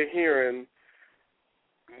sort of hearing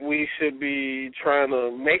we should be trying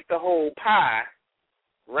to make the whole pie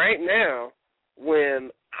right now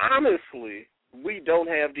when honestly we don't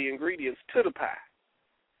have the ingredients to the pie.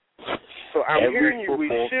 So I'm hearing you, we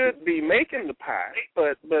should be making the pie,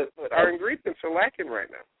 but our ingredients are lacking right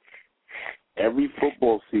now. Every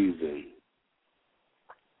football season,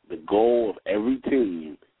 the goal of every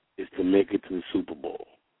team is to make it to the Super Bowl.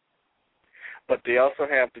 But they also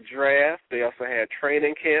have the draft. They also have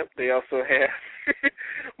training camp. They also have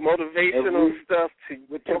motivational stuff to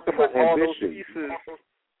put all those pieces.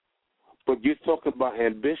 But you're talking about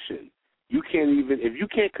ambition. You can't even, if you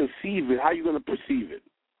can't conceive it, how are you going to perceive it?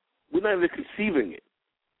 We're not even conceiving it.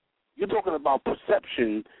 You're talking about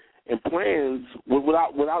perception and plans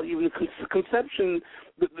without even conception.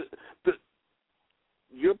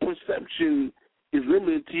 Your perception is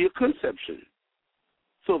limited to your conception.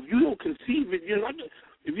 So if you don't conceive it, you're not.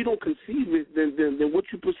 If you don't conceive it, then what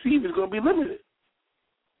you perceive is going to be limited.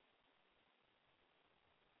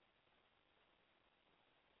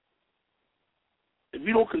 if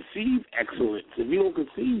you don't conceive excellence, if you don't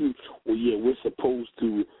conceive, well, yeah, we're supposed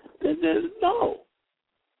to, then no.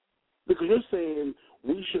 Because you're saying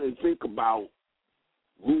we shouldn't think about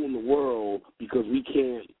ruling the world because we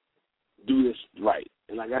can't do this right.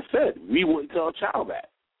 And like I said, we wouldn't tell a child that.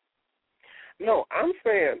 No, I'm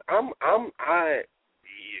saying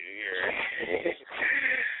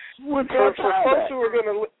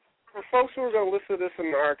for folks who are gonna listen to this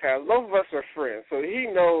in the archives, both of us are friends, so he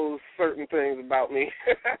knows certain things about me.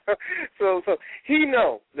 so he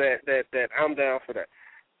knows that I'm down for that.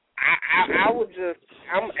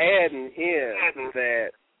 I'm adding in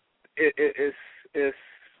that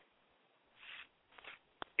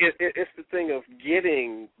it's the thing of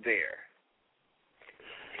getting there.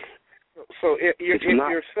 So if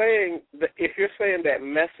you're saying that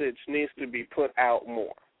message needs to be put out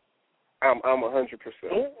more, I'm 100% with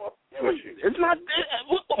you. It's not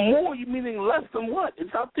there. More, you meaning less than what?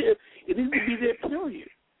 It's out there. It needs to be there, period.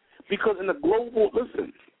 Because in a global,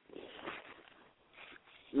 listen,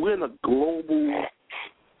 we're in a global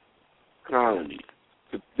economy.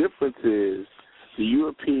 The difference is the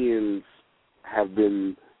Europeans have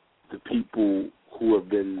been the people who have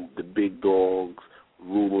been the big dogs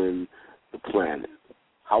ruling the planet.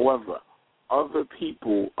 However, other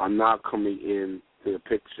people are now coming into the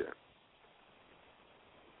picture.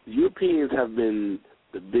 The Europeans have been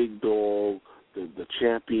the big dog, the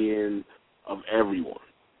champion of everyone.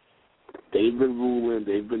 They've been ruling,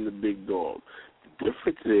 they've been the big dog. The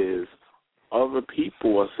difference is other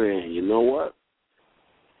people are saying, you know what?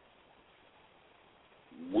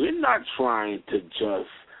 We're not trying to just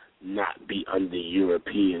not be under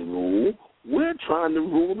European rule. We're trying to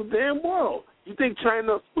rule the damn world. You think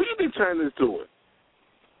China, what do you think China's doing?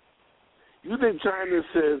 You think China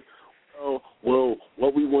says, oh, well,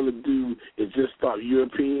 what we want to do is just stop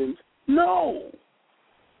Europeans? No.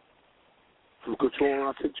 From controlling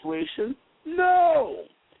our situation? No.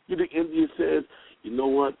 You think India says, you know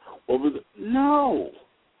what? No.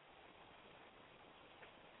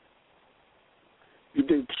 You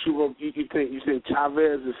think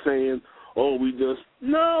Chavez is saying, oh, we just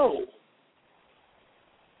no.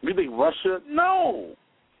 You think Russia? No.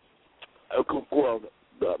 Well,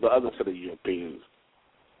 the other set of Europeans.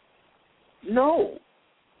 No.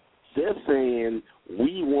 They're saying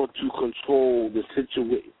we want to control the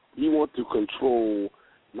situation. We want to control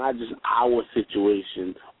not just our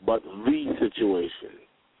situation, but the situation.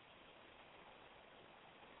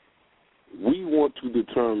 We want to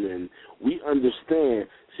determine, we understand,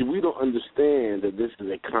 see, we don't understand that this is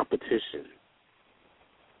a competition.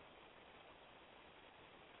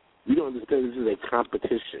 We don't understand this is a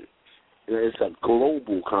competition. And it's a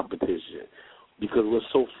global competition. Because we're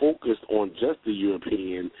so focused on just the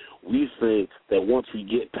European, we think that once we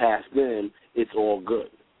get past them, it's all good.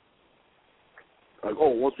 Like,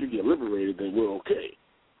 oh, once we get liberated, then we're okay.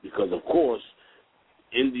 Because, of course,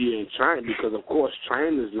 India and China, because, of course,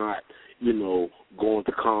 China's not, going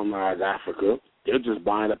to colonize Africa. They're just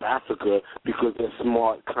buying up Africa because they're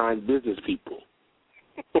smart, kind business people.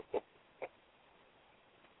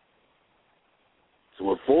 So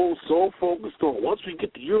we're so focused on once we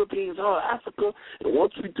get the Europeans out of Africa and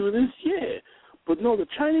once we do this, yeah. But no, the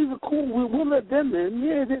Chinese are cool. We'll let them in.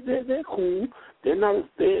 Yeah, they're cool. They're not.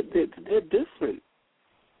 They're different.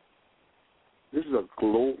 This is a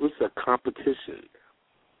competition.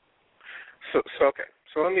 So okay.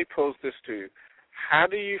 So let me pose this to you. How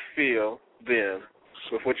do you feel then,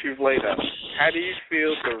 with what you've laid out, how do you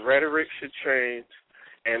feel the rhetoric should change,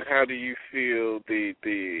 and how do you feel the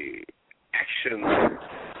action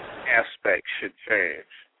aspect should change?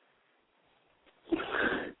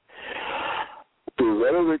 The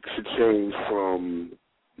rhetoric should change from,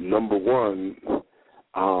 number one,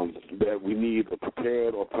 that we need a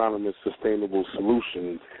prepared, autonomous, sustainable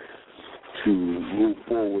solution to move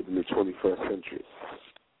forward in the 21st century.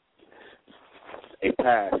 A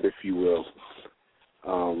path, if you will.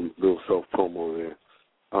 Little self-promo there.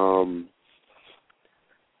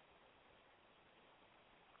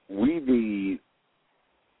 We need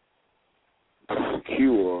to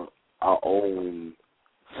secure our own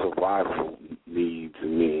survival needs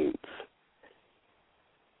and means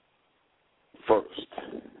first.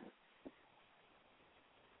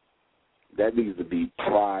 That needs to be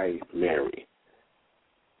primary.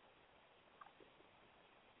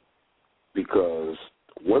 Because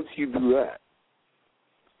once you do that,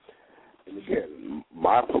 and again,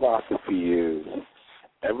 my philosophy is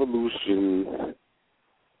evolution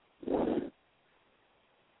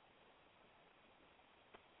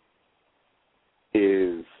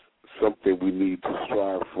is something we need to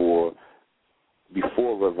strive for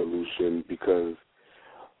before revolution, because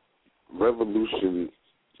revolution,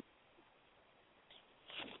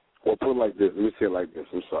 well, put it like this. Let me say it like this.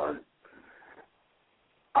 I'm sorry.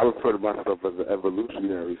 I refer to myself as an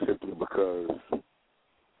evolutionary simply because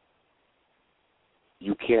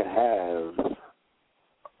you can't have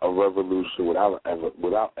a revolution without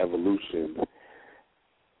evolution.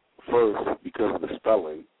 First, because of the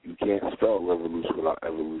spelling, you can't spell revolution without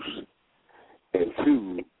evolution. And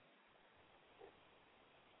two,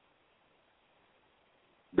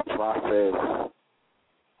 the process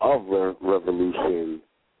of revolution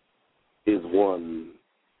is one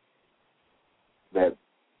that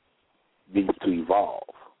needs to evolve.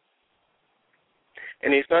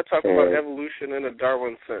 And he's not talking about evolution in a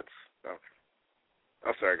Darwin sense. No.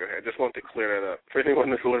 I'm sorry, go ahead. I just wanted to clear that up for anyone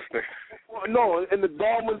that's listening. Well, no, in the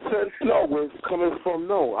Darwin sense, no. Where it's coming from,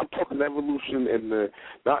 no. I'm talking evolution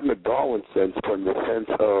not in the Darwin sense, but in the sense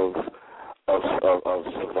of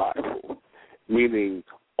survival. Meaning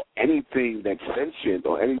anything that's sentient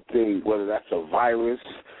or anything, whether that's a virus,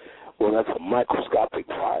 whether that's a microscopic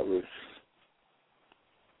virus,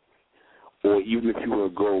 or even if you were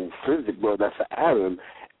to go physical, that's an atom,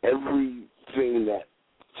 everything that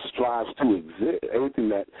strives to exist, everything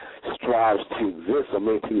that strives to exist or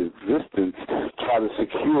maintain existence tries to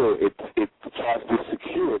secure its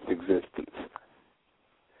existence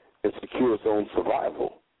and secure its own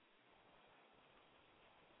survival.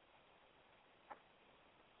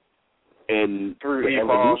 And through the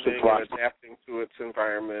evolving evolution process, and adapting to its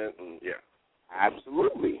environment, and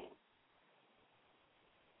absolutely.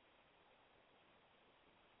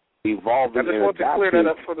 Evolving I just and want to adapting. clear that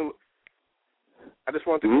up for the. I just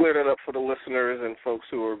want to clear that up for the listeners and folks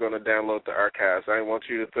who are going to download the archives. I didn't want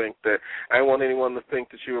you to think that. I didn't want anyone to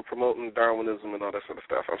think that you were promoting Darwinism and all that sort of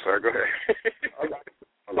stuff. I'm sorry. Go ahead.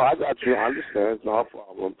 I got you. I understand. It's not a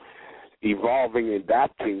problem. Evolving and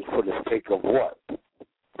adapting for the sake of what?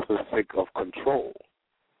 For the sake of control.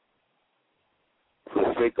 For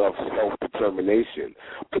the sake of self-determination.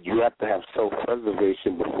 But you have to have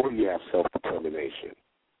self-preservation before you have self-determination.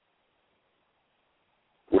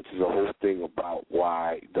 Which is the whole thing about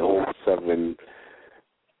why the whole seven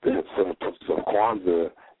principles of Kwanzaa,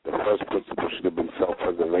 the first principle should have been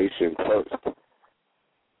self-preservation first.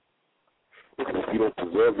 Because if you don't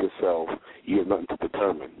preserve yourself, you have nothing to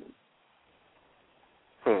determine.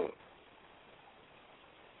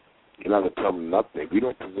 You're not determining nothing. If you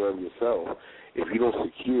don't preserve yourself, if you don't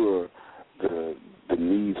secure the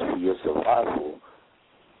needs for your survival,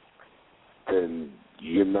 then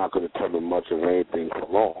you're not going to determine much of anything for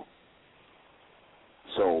long.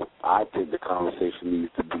 So I think the conversation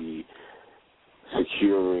needs to be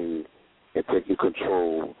securing and taking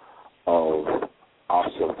control of our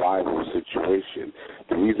survival situation.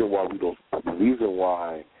 The reason why we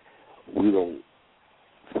don't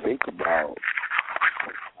think about it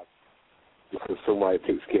is because somebody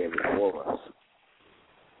takes care of it for us.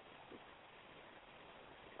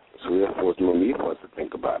 So therefore, it's no need for us to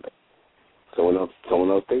think about it. Someone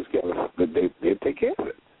else takes care of it. They take care of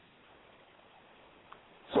it.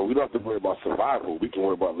 So we don't have to worry about survival. We can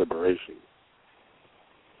worry about liberation.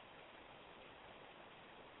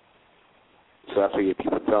 So that's why you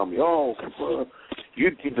people tell me, oh,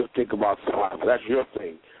 you just think about survival. That's your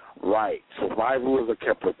thing. Right. Survival is a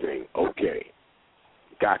Kepler thing. Okay.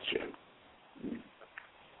 Gotcha.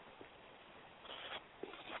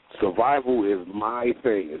 Survival is my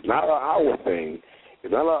thing. It's not our thing.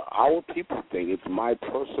 It's not our people thing. It's my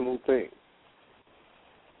personal thing.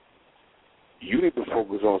 You need to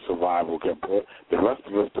focus on survival, Kepler. The rest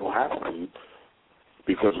of us don't have to,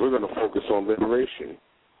 because we're going to focus on liberation.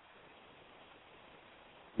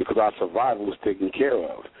 Because our survival is taken care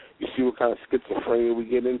of. You see what kind of schizophrenia we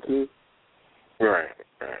get into? Right.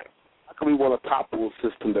 How can we want to topple a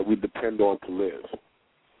system that we depend on to live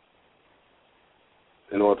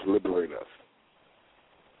in order to liberate us?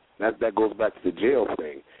 That goes back to the jail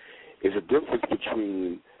thing. There's a difference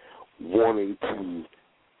between wanting to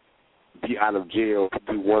be out of jail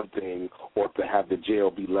to do one thing or to have the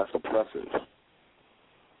jail be less oppressive.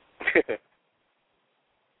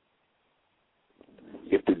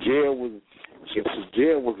 If the jail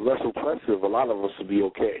was less oppressive, a lot of us would be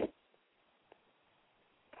okay.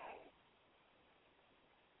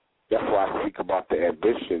 That's why I speak about the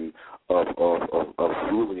ambition of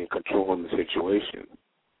ruling and controlling the situation.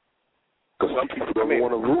 Because some people don't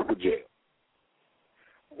want to rule the jail.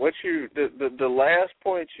 The last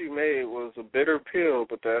point you made was a bitter pill,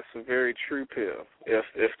 but that's a very true pill.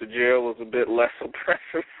 If the jail was a bit less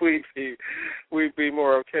oppressive, we'd be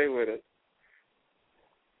more okay with it.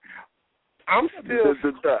 I'm still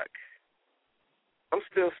stuck. I'm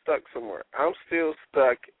still stuck somewhere. I'm still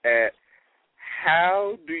stuck at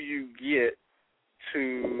how do you get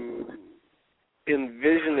to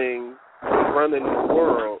envisioning running the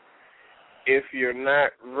world if you're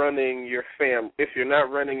not running your if you're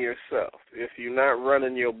not running yourself, if you're not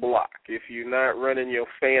running your block, if you're not running your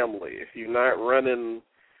family, if you're not running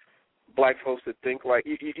black folks that think like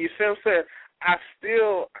you see what I'm saying?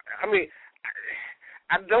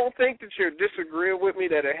 I don't think that you're disagreeing with me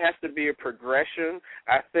that it has to be a progression.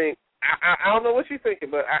 I think I don't know what you're thinking,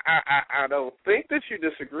 but I don't think that you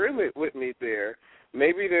disagree with me there.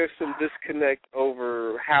 Maybe there's some disconnect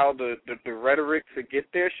over how the rhetoric to get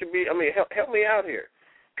there should be. I mean, help me out here.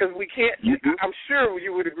 Because we can't, I'm sure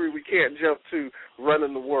you would agree we can't jump to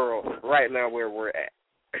running the world right now where we're at.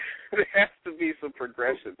 There has to be some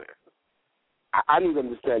progression there. I need to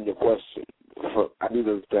understand your question. I need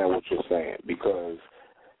to understand what you're saying, because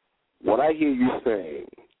what I hear you saying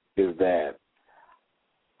is that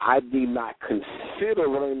I need not consider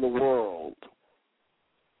running the world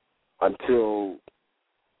until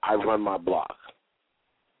I run my block.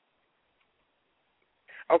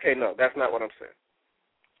 Okay, no, that's not what I'm saying.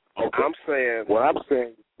 Okay. What I'm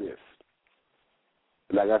saying is this.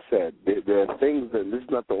 Like I said, there are things that, this is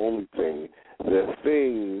not the only thing, there are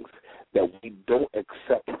things that we don't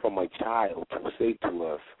accept from a child to say to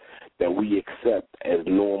us that we accept as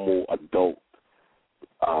normal adult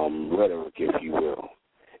rhetoric, if you will.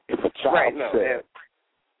 If a child said...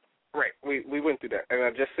 Right, we went through that, and I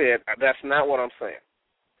just said that's not what I'm saying.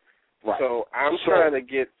 Right. So I'm trying to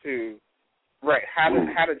get to how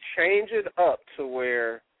to change it up to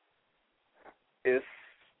where it's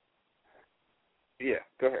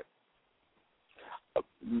go ahead.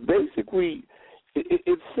 Basically,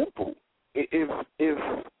 it's simple. If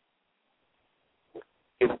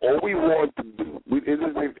all we want to do,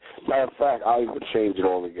 matter of fact, I'll even change it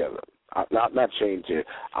altogether. Not change it.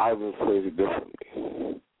 I'll even phrase it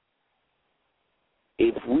differently.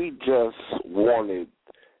 If we just wanted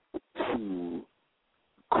to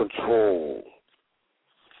control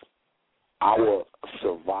our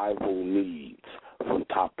survival needs from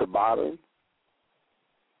top to bottom,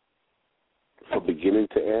 from beginning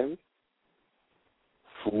to end,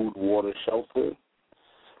 food, water, shelter,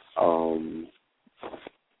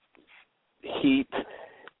 heat,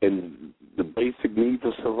 and the basic needs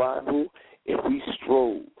of survival, if we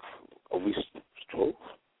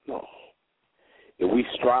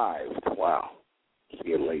strived, wow, it's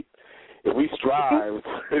getting late. If we strive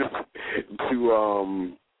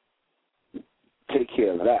to take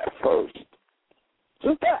care of that first,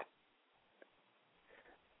 just that,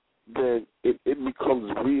 then it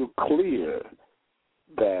becomes real clear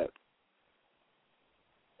that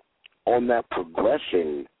on that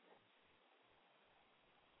progression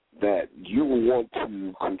that you want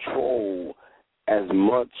to control as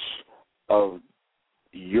much of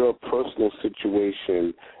your personal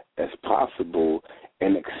situation as possible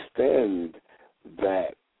and extend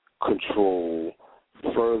that control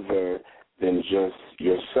further than just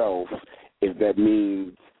yourself, if that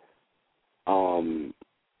means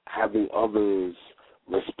having others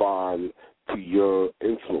respond to your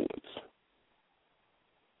influence.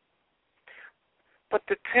 But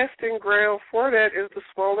the testing ground for that is the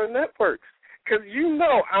smaller networks, because you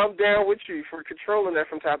know I'm down with you for controlling that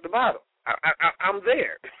from top to bottom. I'm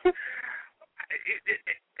there.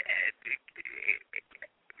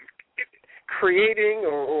 Creating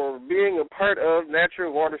or being a part of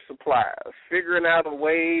natural water supplies, figuring out a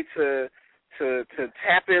way to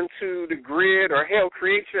tap into the grid, or hell,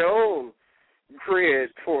 create your own grid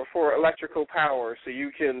for electrical power, so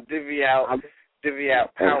you can divvy out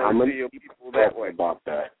power to your people that way. About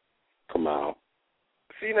that, come out.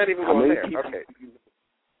 So you're not even going there. Okay.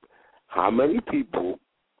 How many people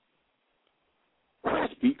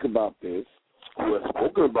speak about this, who have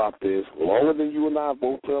spoken about this longer than you and I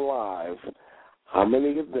both been alive? How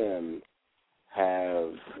many of them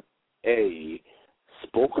have A,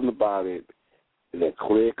 spoken about it in a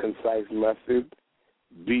clear, concise method,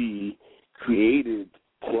 B, created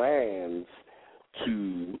plans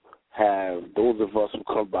to have those of us who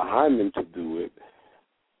come behind them to do it,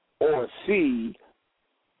 or C,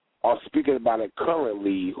 are speaking about it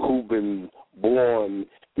currently, who've been born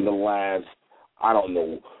in the last,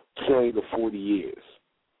 20 to 40 years?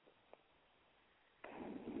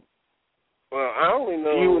 Well, I only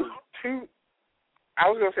know two. I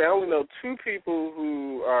was going to say I only know two people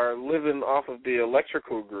who are living off of the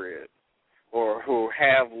electrical grid, or who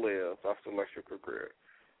have lived off the electrical grid.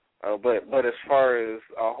 But as far as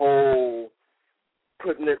a whole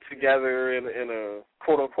putting it together in a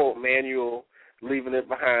quote unquote manual, leaving it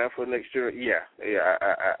behind for next year,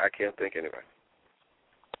 I can't think anyway.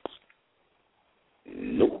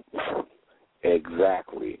 Nope.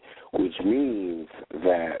 Exactly, which means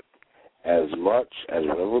that as much as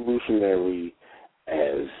revolutionary,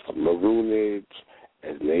 as maroonage,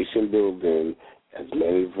 as nation building, as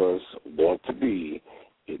many of us want to be,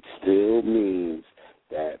 it still means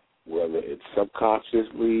that whether it's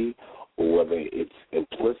subconsciously or whether it's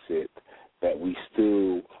implicit, that we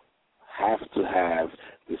still have to have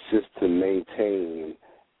the system maintain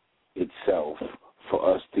itself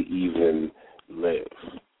for us to even live.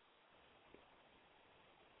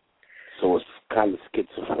 So it's kind of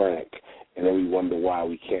schizophrenic, and then we wonder why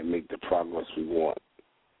we can't make the progress we want.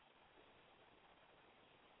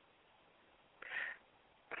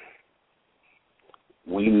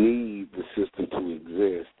 We need the system to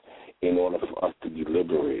exist in order for us to be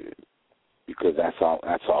liberated, because that's our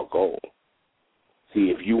goal.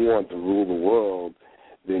 See, if you want to rule the world,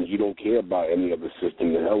 then you don't care about any other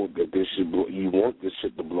system. The hell with that. You want this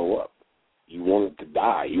shit to blow up. You want it to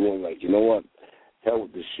die. You want, like, you know what? Hell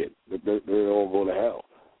with this shit. Let it all go to hell.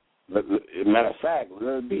 Matter of fact,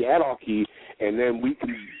 let it be anarchy, and then we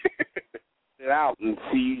can get out and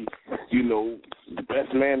see, the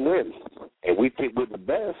best man win. And we think we're the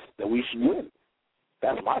best, that we should win.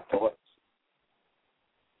 That's my thoughts.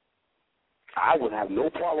 I would have no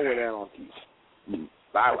problem with anarchy.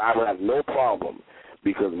 I would have no problem,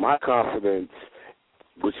 because my confidence,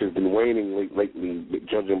 which has been waning lately,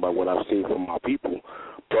 judging by what I've seen from my people,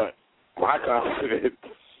 but my confidence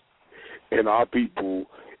in our people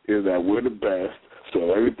is that we're the best,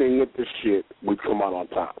 so everything with this shit, we come out on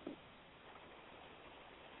top.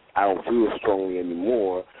 I don't feel it strongly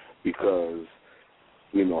anymore because,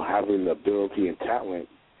 having the ability and talent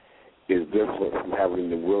is different from having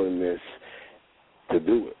the willingness to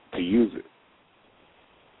do it, to use it.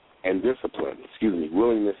 And discipline,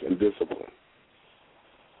 willingness and discipline.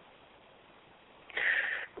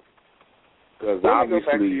 Because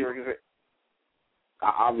obviously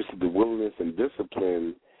the willingness and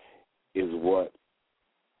discipline is what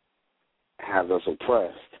has us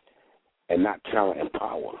oppressed, and not talent and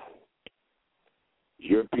power.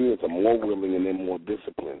 Europeans are more willing and they're more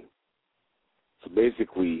disciplined. So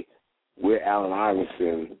basically, we're Allen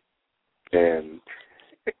Iverson, and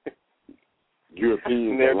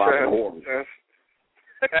Europeans are Robert Horry.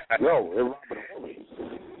 No, they're Robert Horry.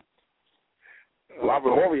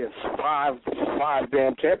 Robert Horry has five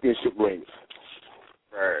damn championship rings.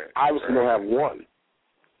 Right. Iverson don't have one.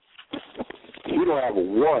 He don't have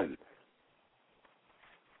one.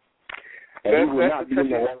 And he will not be in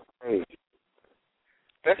the Hall of Fame.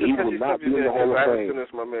 That's a touchy subject there. Iverson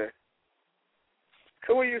is my man.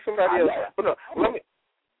 Could we use somebody else? But no, let me.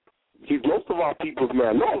 He's most of our people's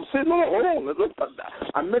man. No, hold on.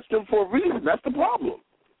 I mentioned him for a reason. That's the problem.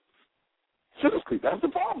 Seriously, that's the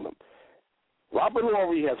problem. Robert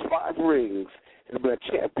Horry has 5 rings. He's been a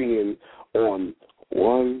champion on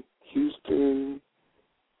one Houston,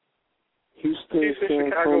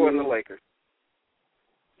 Chicago, and the Lakers.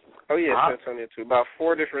 Oh, yeah, San Antonio, too. About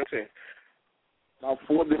 4 different teams. About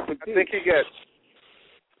 4 different teams. I think he got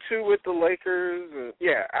 2 with the Lakers.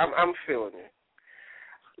 Yeah, I'm feeling it.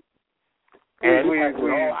 And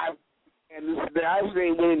the Iverson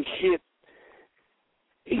ain't winning shit.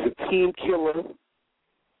 He's a team killer.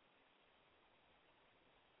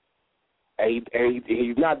 And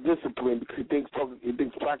he's not disciplined because he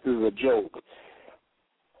thinks practice is a joke,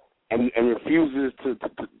 and refuses to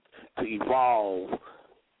evolve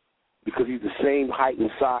because he's the same height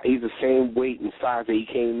and size. He's the same weight and size that he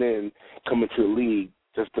came in coming to the league.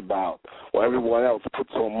 Just about, while everyone else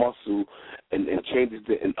puts on muscle and changes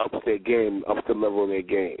it and ups their game, ups the level of their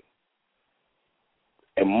game.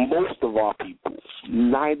 And most of our people,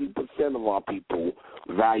 90% of our people,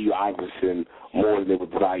 value Iverson more than they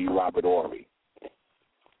would value Robert Horry.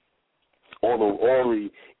 Although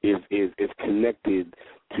Horry is connected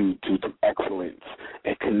to excellence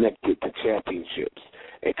and connected to championships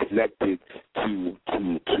and connected to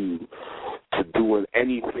doing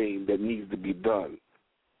anything that needs to be done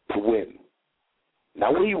to win.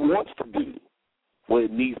 Now, what he wants to do, what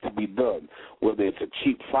it needs to be done, whether it's a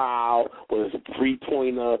cheap foul, whether it's a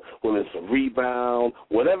three-pointer, whether it's a rebound,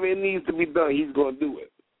 whatever it needs to be done, he's going to do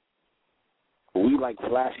it. But we like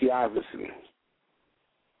flashy Iverson.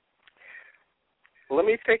 Let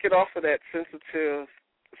me take it off of that sensitive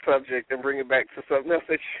subject and bring it back to something else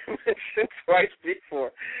that you mentioned twice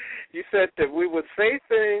before. You said that we would say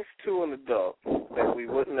things to an adult that we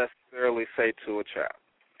wouldn't necessarily say to a child.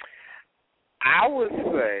 I would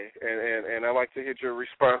say, and I'd like to hear your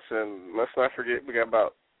response, and let's not forget we got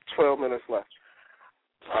about 12 minutes left.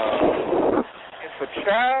 If a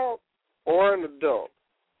child or an adult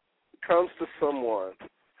comes to someone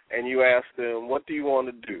and you ask them, what do you want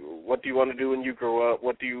to do? What do you want to do when you grow up?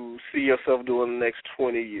 What do you see yourself doing in the next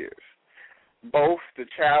 20 years? Both the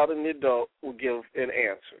child and the adult will give an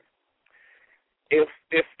answer. If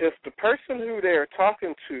the person who they're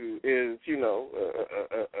talking to is, you know,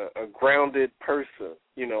 a grounded person,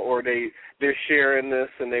 you know, or they're sharing this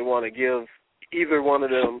and they want to give either one of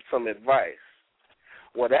them some advice,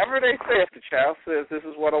 whatever they say, if the child says, this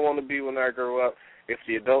is what I want to be when I grow up, if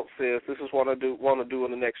the adult says, this is what I want to do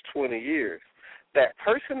in the next 20 years, that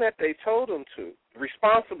person that they told them to,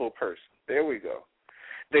 responsible person, there we go,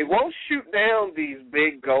 they won't shoot down these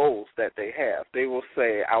big goals that they have. They will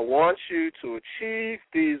say, I want you to achieve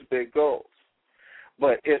these big goals.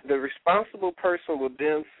 But if the responsible person will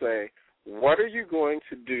then say, what are you going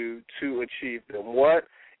to do to achieve them? What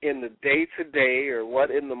in the day-to-day or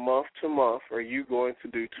what in the month-to-month are you going to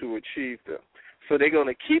do to achieve them? So they're going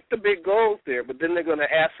to keep the big goals there, but then they're going to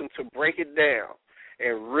ask them to break it down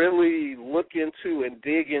and really look into and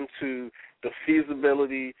dig into the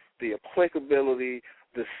feasibility, the applicability,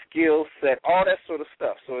 the skill set, all that sort of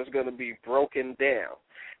stuff. So it's going to be broken down.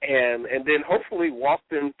 And then hopefully walk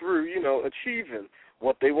them through, you know, achieving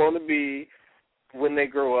what they want to be when they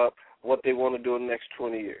grow up, what they want to do in the next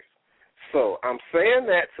 20 years. So I'm saying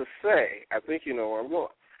that to say, I think you know where I'm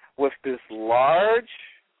going, with this large,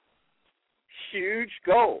 huge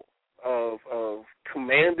goal of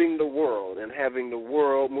commanding the world and having the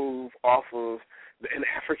world move off of an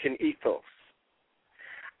African ethos,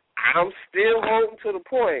 I'm still holding to the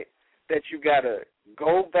point that you got to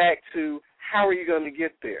go back to how are you going to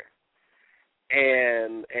get there.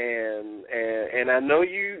 And I know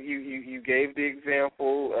you gave the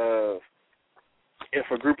example of if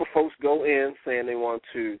a group of folks go in saying they want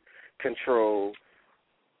to control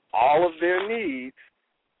all of their needs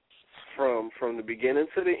from the beginning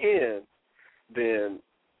to the end, then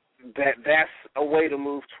that's a way to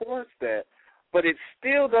move towards that. But it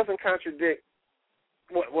still doesn't contradict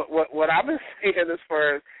what I've been saying as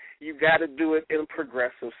far as you got to do it in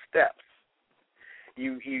progressive steps.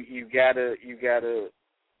 You gotta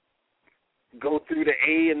go through the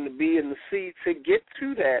A and the B and the C to get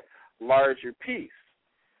to that larger piece.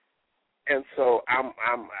 And so I'm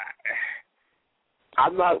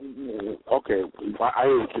not okay. I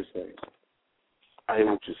hear what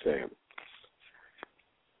you're saying.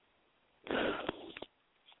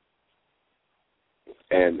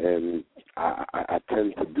 And I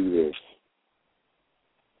tend to do this.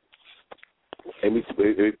 Let me put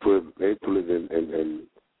it in.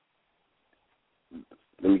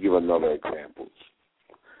 Let me give another example.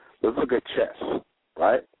 Let's look at chess,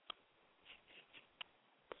 right?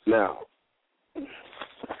 Now,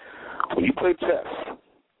 when you play chess,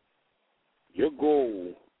 your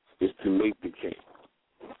goal is to make the king.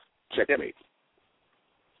 Checkmate.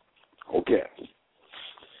 Okay.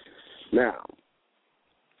 Now,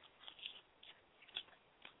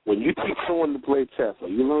 when you teach someone to play chess or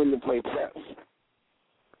you learn to play chess,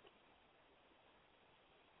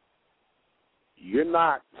 you're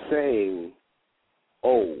not saying,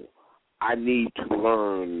 oh, I need to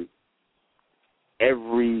learn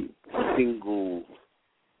every single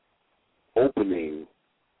opening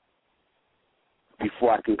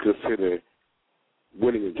before I can consider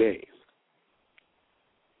winning a game.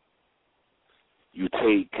 You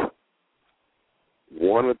take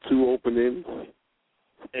one or two openings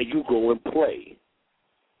and you go and play.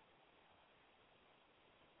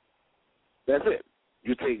 That's it.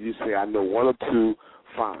 You say, I know one or two,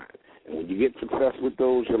 fine. And when you get success with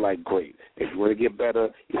those, you're like, great. If you want to get better,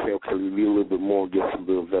 you say, okay, we need a little bit more and get some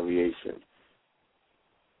little variation.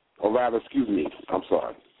 Or rather, excuse me, I'm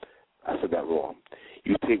sorry. I said that wrong.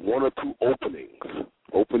 You take one or two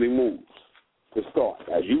opening moves to start.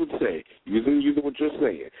 As you would say, using what you're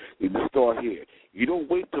saying, you need to start here. You don't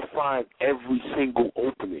wait to find every single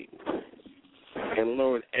opening and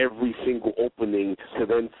learn every single opening to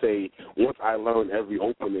then say, once I learn every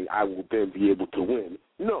opening, I will then be able to win.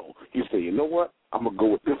 No. You say, you know what? I'm going to go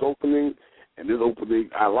with this opening, and this opening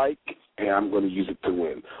I like, and I'm going to use it to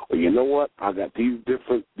win. Or you know what? I got these 2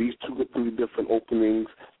 or 3 different openings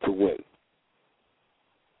to win.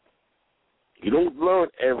 You don't learn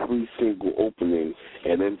every single opening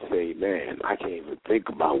and then say, man, I can't even think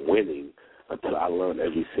about winning until I learn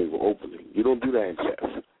every single opening. You don't do that in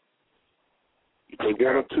chess. You take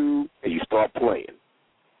one or two and you start playing.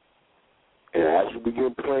 And as you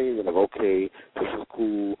begin playing, you're like, okay, this is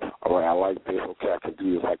cool. All right, I like this. Okay, I can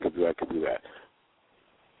do this. I can do that.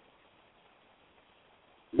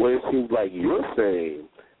 What it seems like you're saying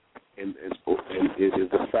is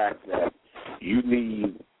the fact that you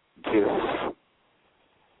need just,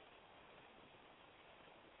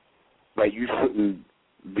 like, you shouldn't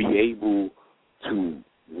be able to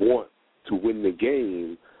want to win the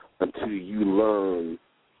game until you learn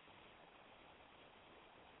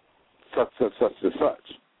such and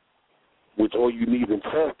such, which all you need in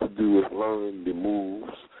chess to do is learn the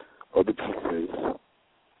moves of the pieces,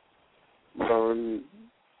 learn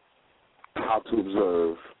how to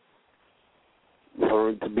observe,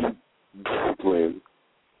 learn to be disciplined,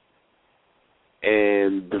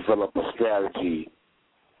 and develop a strategy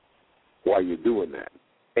while you're doing that.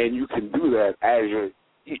 And you can do that as you're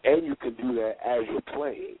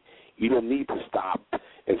playing. You don't need to stop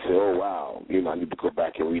and say, "Oh wow, I need to go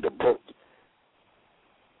back and read a book."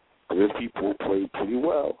 There's people who play pretty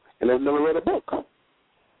well and they've never read a book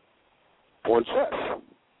on chess.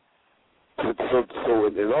 So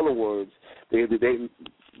in other words, they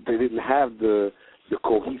didn't have the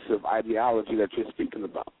cohesive ideology that you're speaking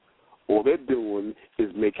about. All they're doing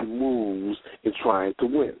is making moves and trying to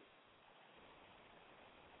win.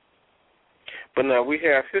 But now we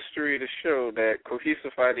have history to show that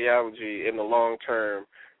cohesive ideology in the long term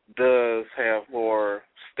does have more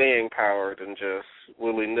staying power than just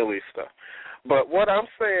willy-nilly stuff. But what I'm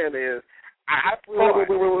saying is, I thought... Wait.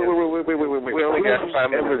 We only got 5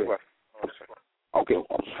 minutes left. Okay,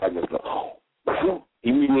 5 minutes left.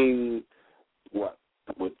 You mean what?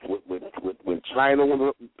 When China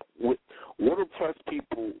would oppress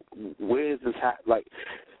people, where is this like?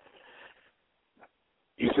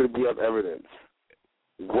 You should be of evidence.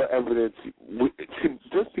 What evidence?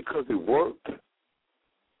 Just because it worked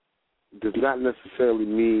does not necessarily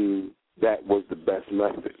mean that was the best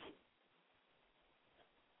method.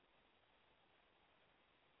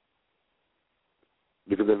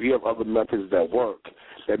 Because if you have other methods that work,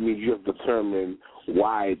 that means you have determined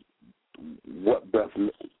what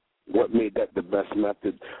made that the best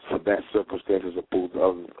method for that circumstance as opposed to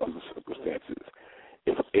other circumstances.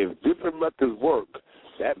 If different methods work,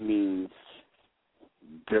 that means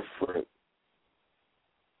different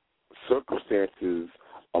circumstances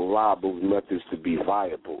allow those methods to be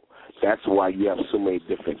viable. That's why you have so many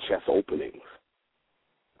different chess openings.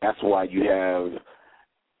 That's why you have,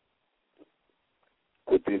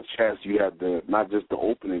 within chess, you have not just the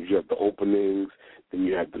openings, you have the openings, then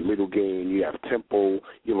you have the middle game, you have tempo,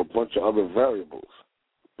 you have a bunch of other variables.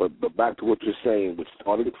 But back to what you're saying, which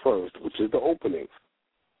started it first, which is the openings.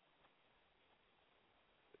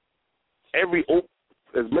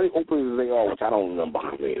 As many openings as they are, which I don't remember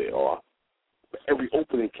how many they are, but every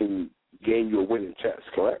opening can gain you a win in chess,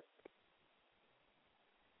 correct?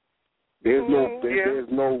 There's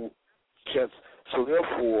no chess. So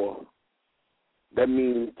therefore, that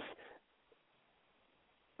means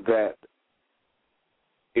that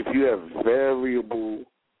if you have variable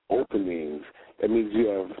openings, that means you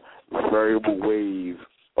have variable ways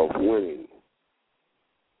of winning.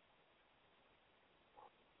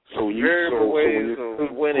 Variable ways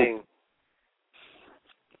of winning.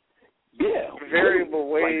 Yeah. Variable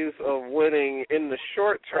ways of winning in the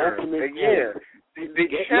short term. Again, the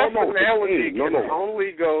chess analogy can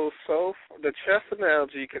only go so. The chess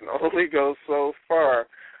analogy can only go so far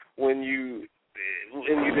when you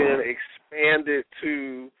then expand it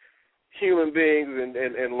to human beings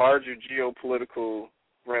and larger geopolitical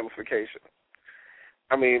ramifications.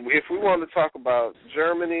 I mean, if we want to talk about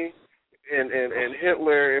Germany and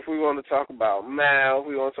Hitler, if we want to talk about Mao, if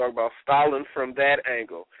we want to talk about Stalin from that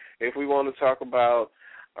angle, if we want to talk about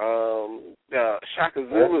Shaka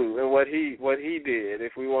Zulu and what he did,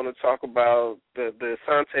 if we want to talk about the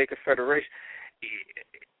Sante Confederation,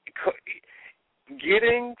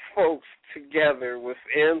 getting folks together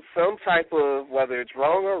within some type of, whether it's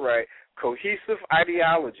wrong or right, cohesive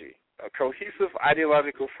ideology, a cohesive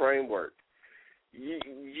ideological framework.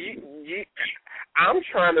 I'm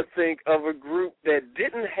trying to think of a group that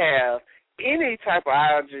didn't have any type of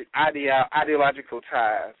ideological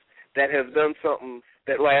ties that has done something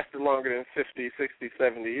that lasted longer than 50, 60,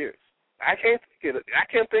 70 years. I can't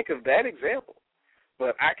think of that example,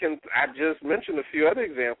 but I just mentioned a few other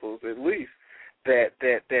examples at least that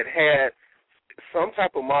had some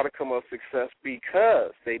type of modicum of success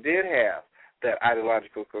because they did have that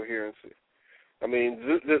ideological coherency. I mean,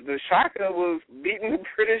 the Shaka was beating the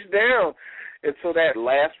British down until that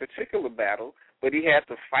last particular battle, but he had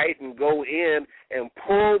to fight and go in and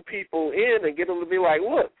pull people in and get them to be like,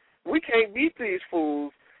 look, we can't beat these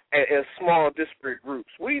fools as small, disparate groups.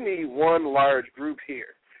 We need one large group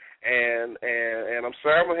here. And I'm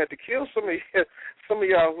sorry I'm going to have to kill some of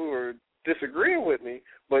y'all who are disagreeing with me,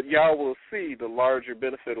 but y'all will see the larger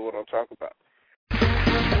benefit of what I'm talking about.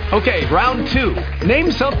 Okay, round 2.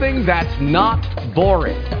 Name something that's not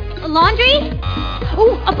boring. A laundry?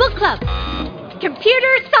 Ooh, a book club.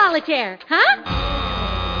 Computer solitaire, huh?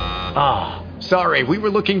 Ah, sorry, we were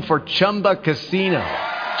looking for Chumba Casino.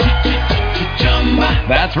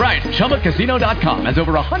 That's right, ChumbaCasino.com has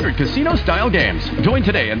over 100 casino-style games. Join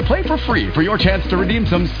today and play for free for your chance to redeem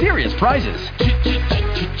some serious prizes.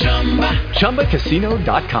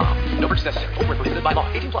 ChumbaCasino.com. No purchase necessary. Void where prohibited by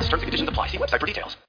law. 18+. Terms and conditions apply. See website for details.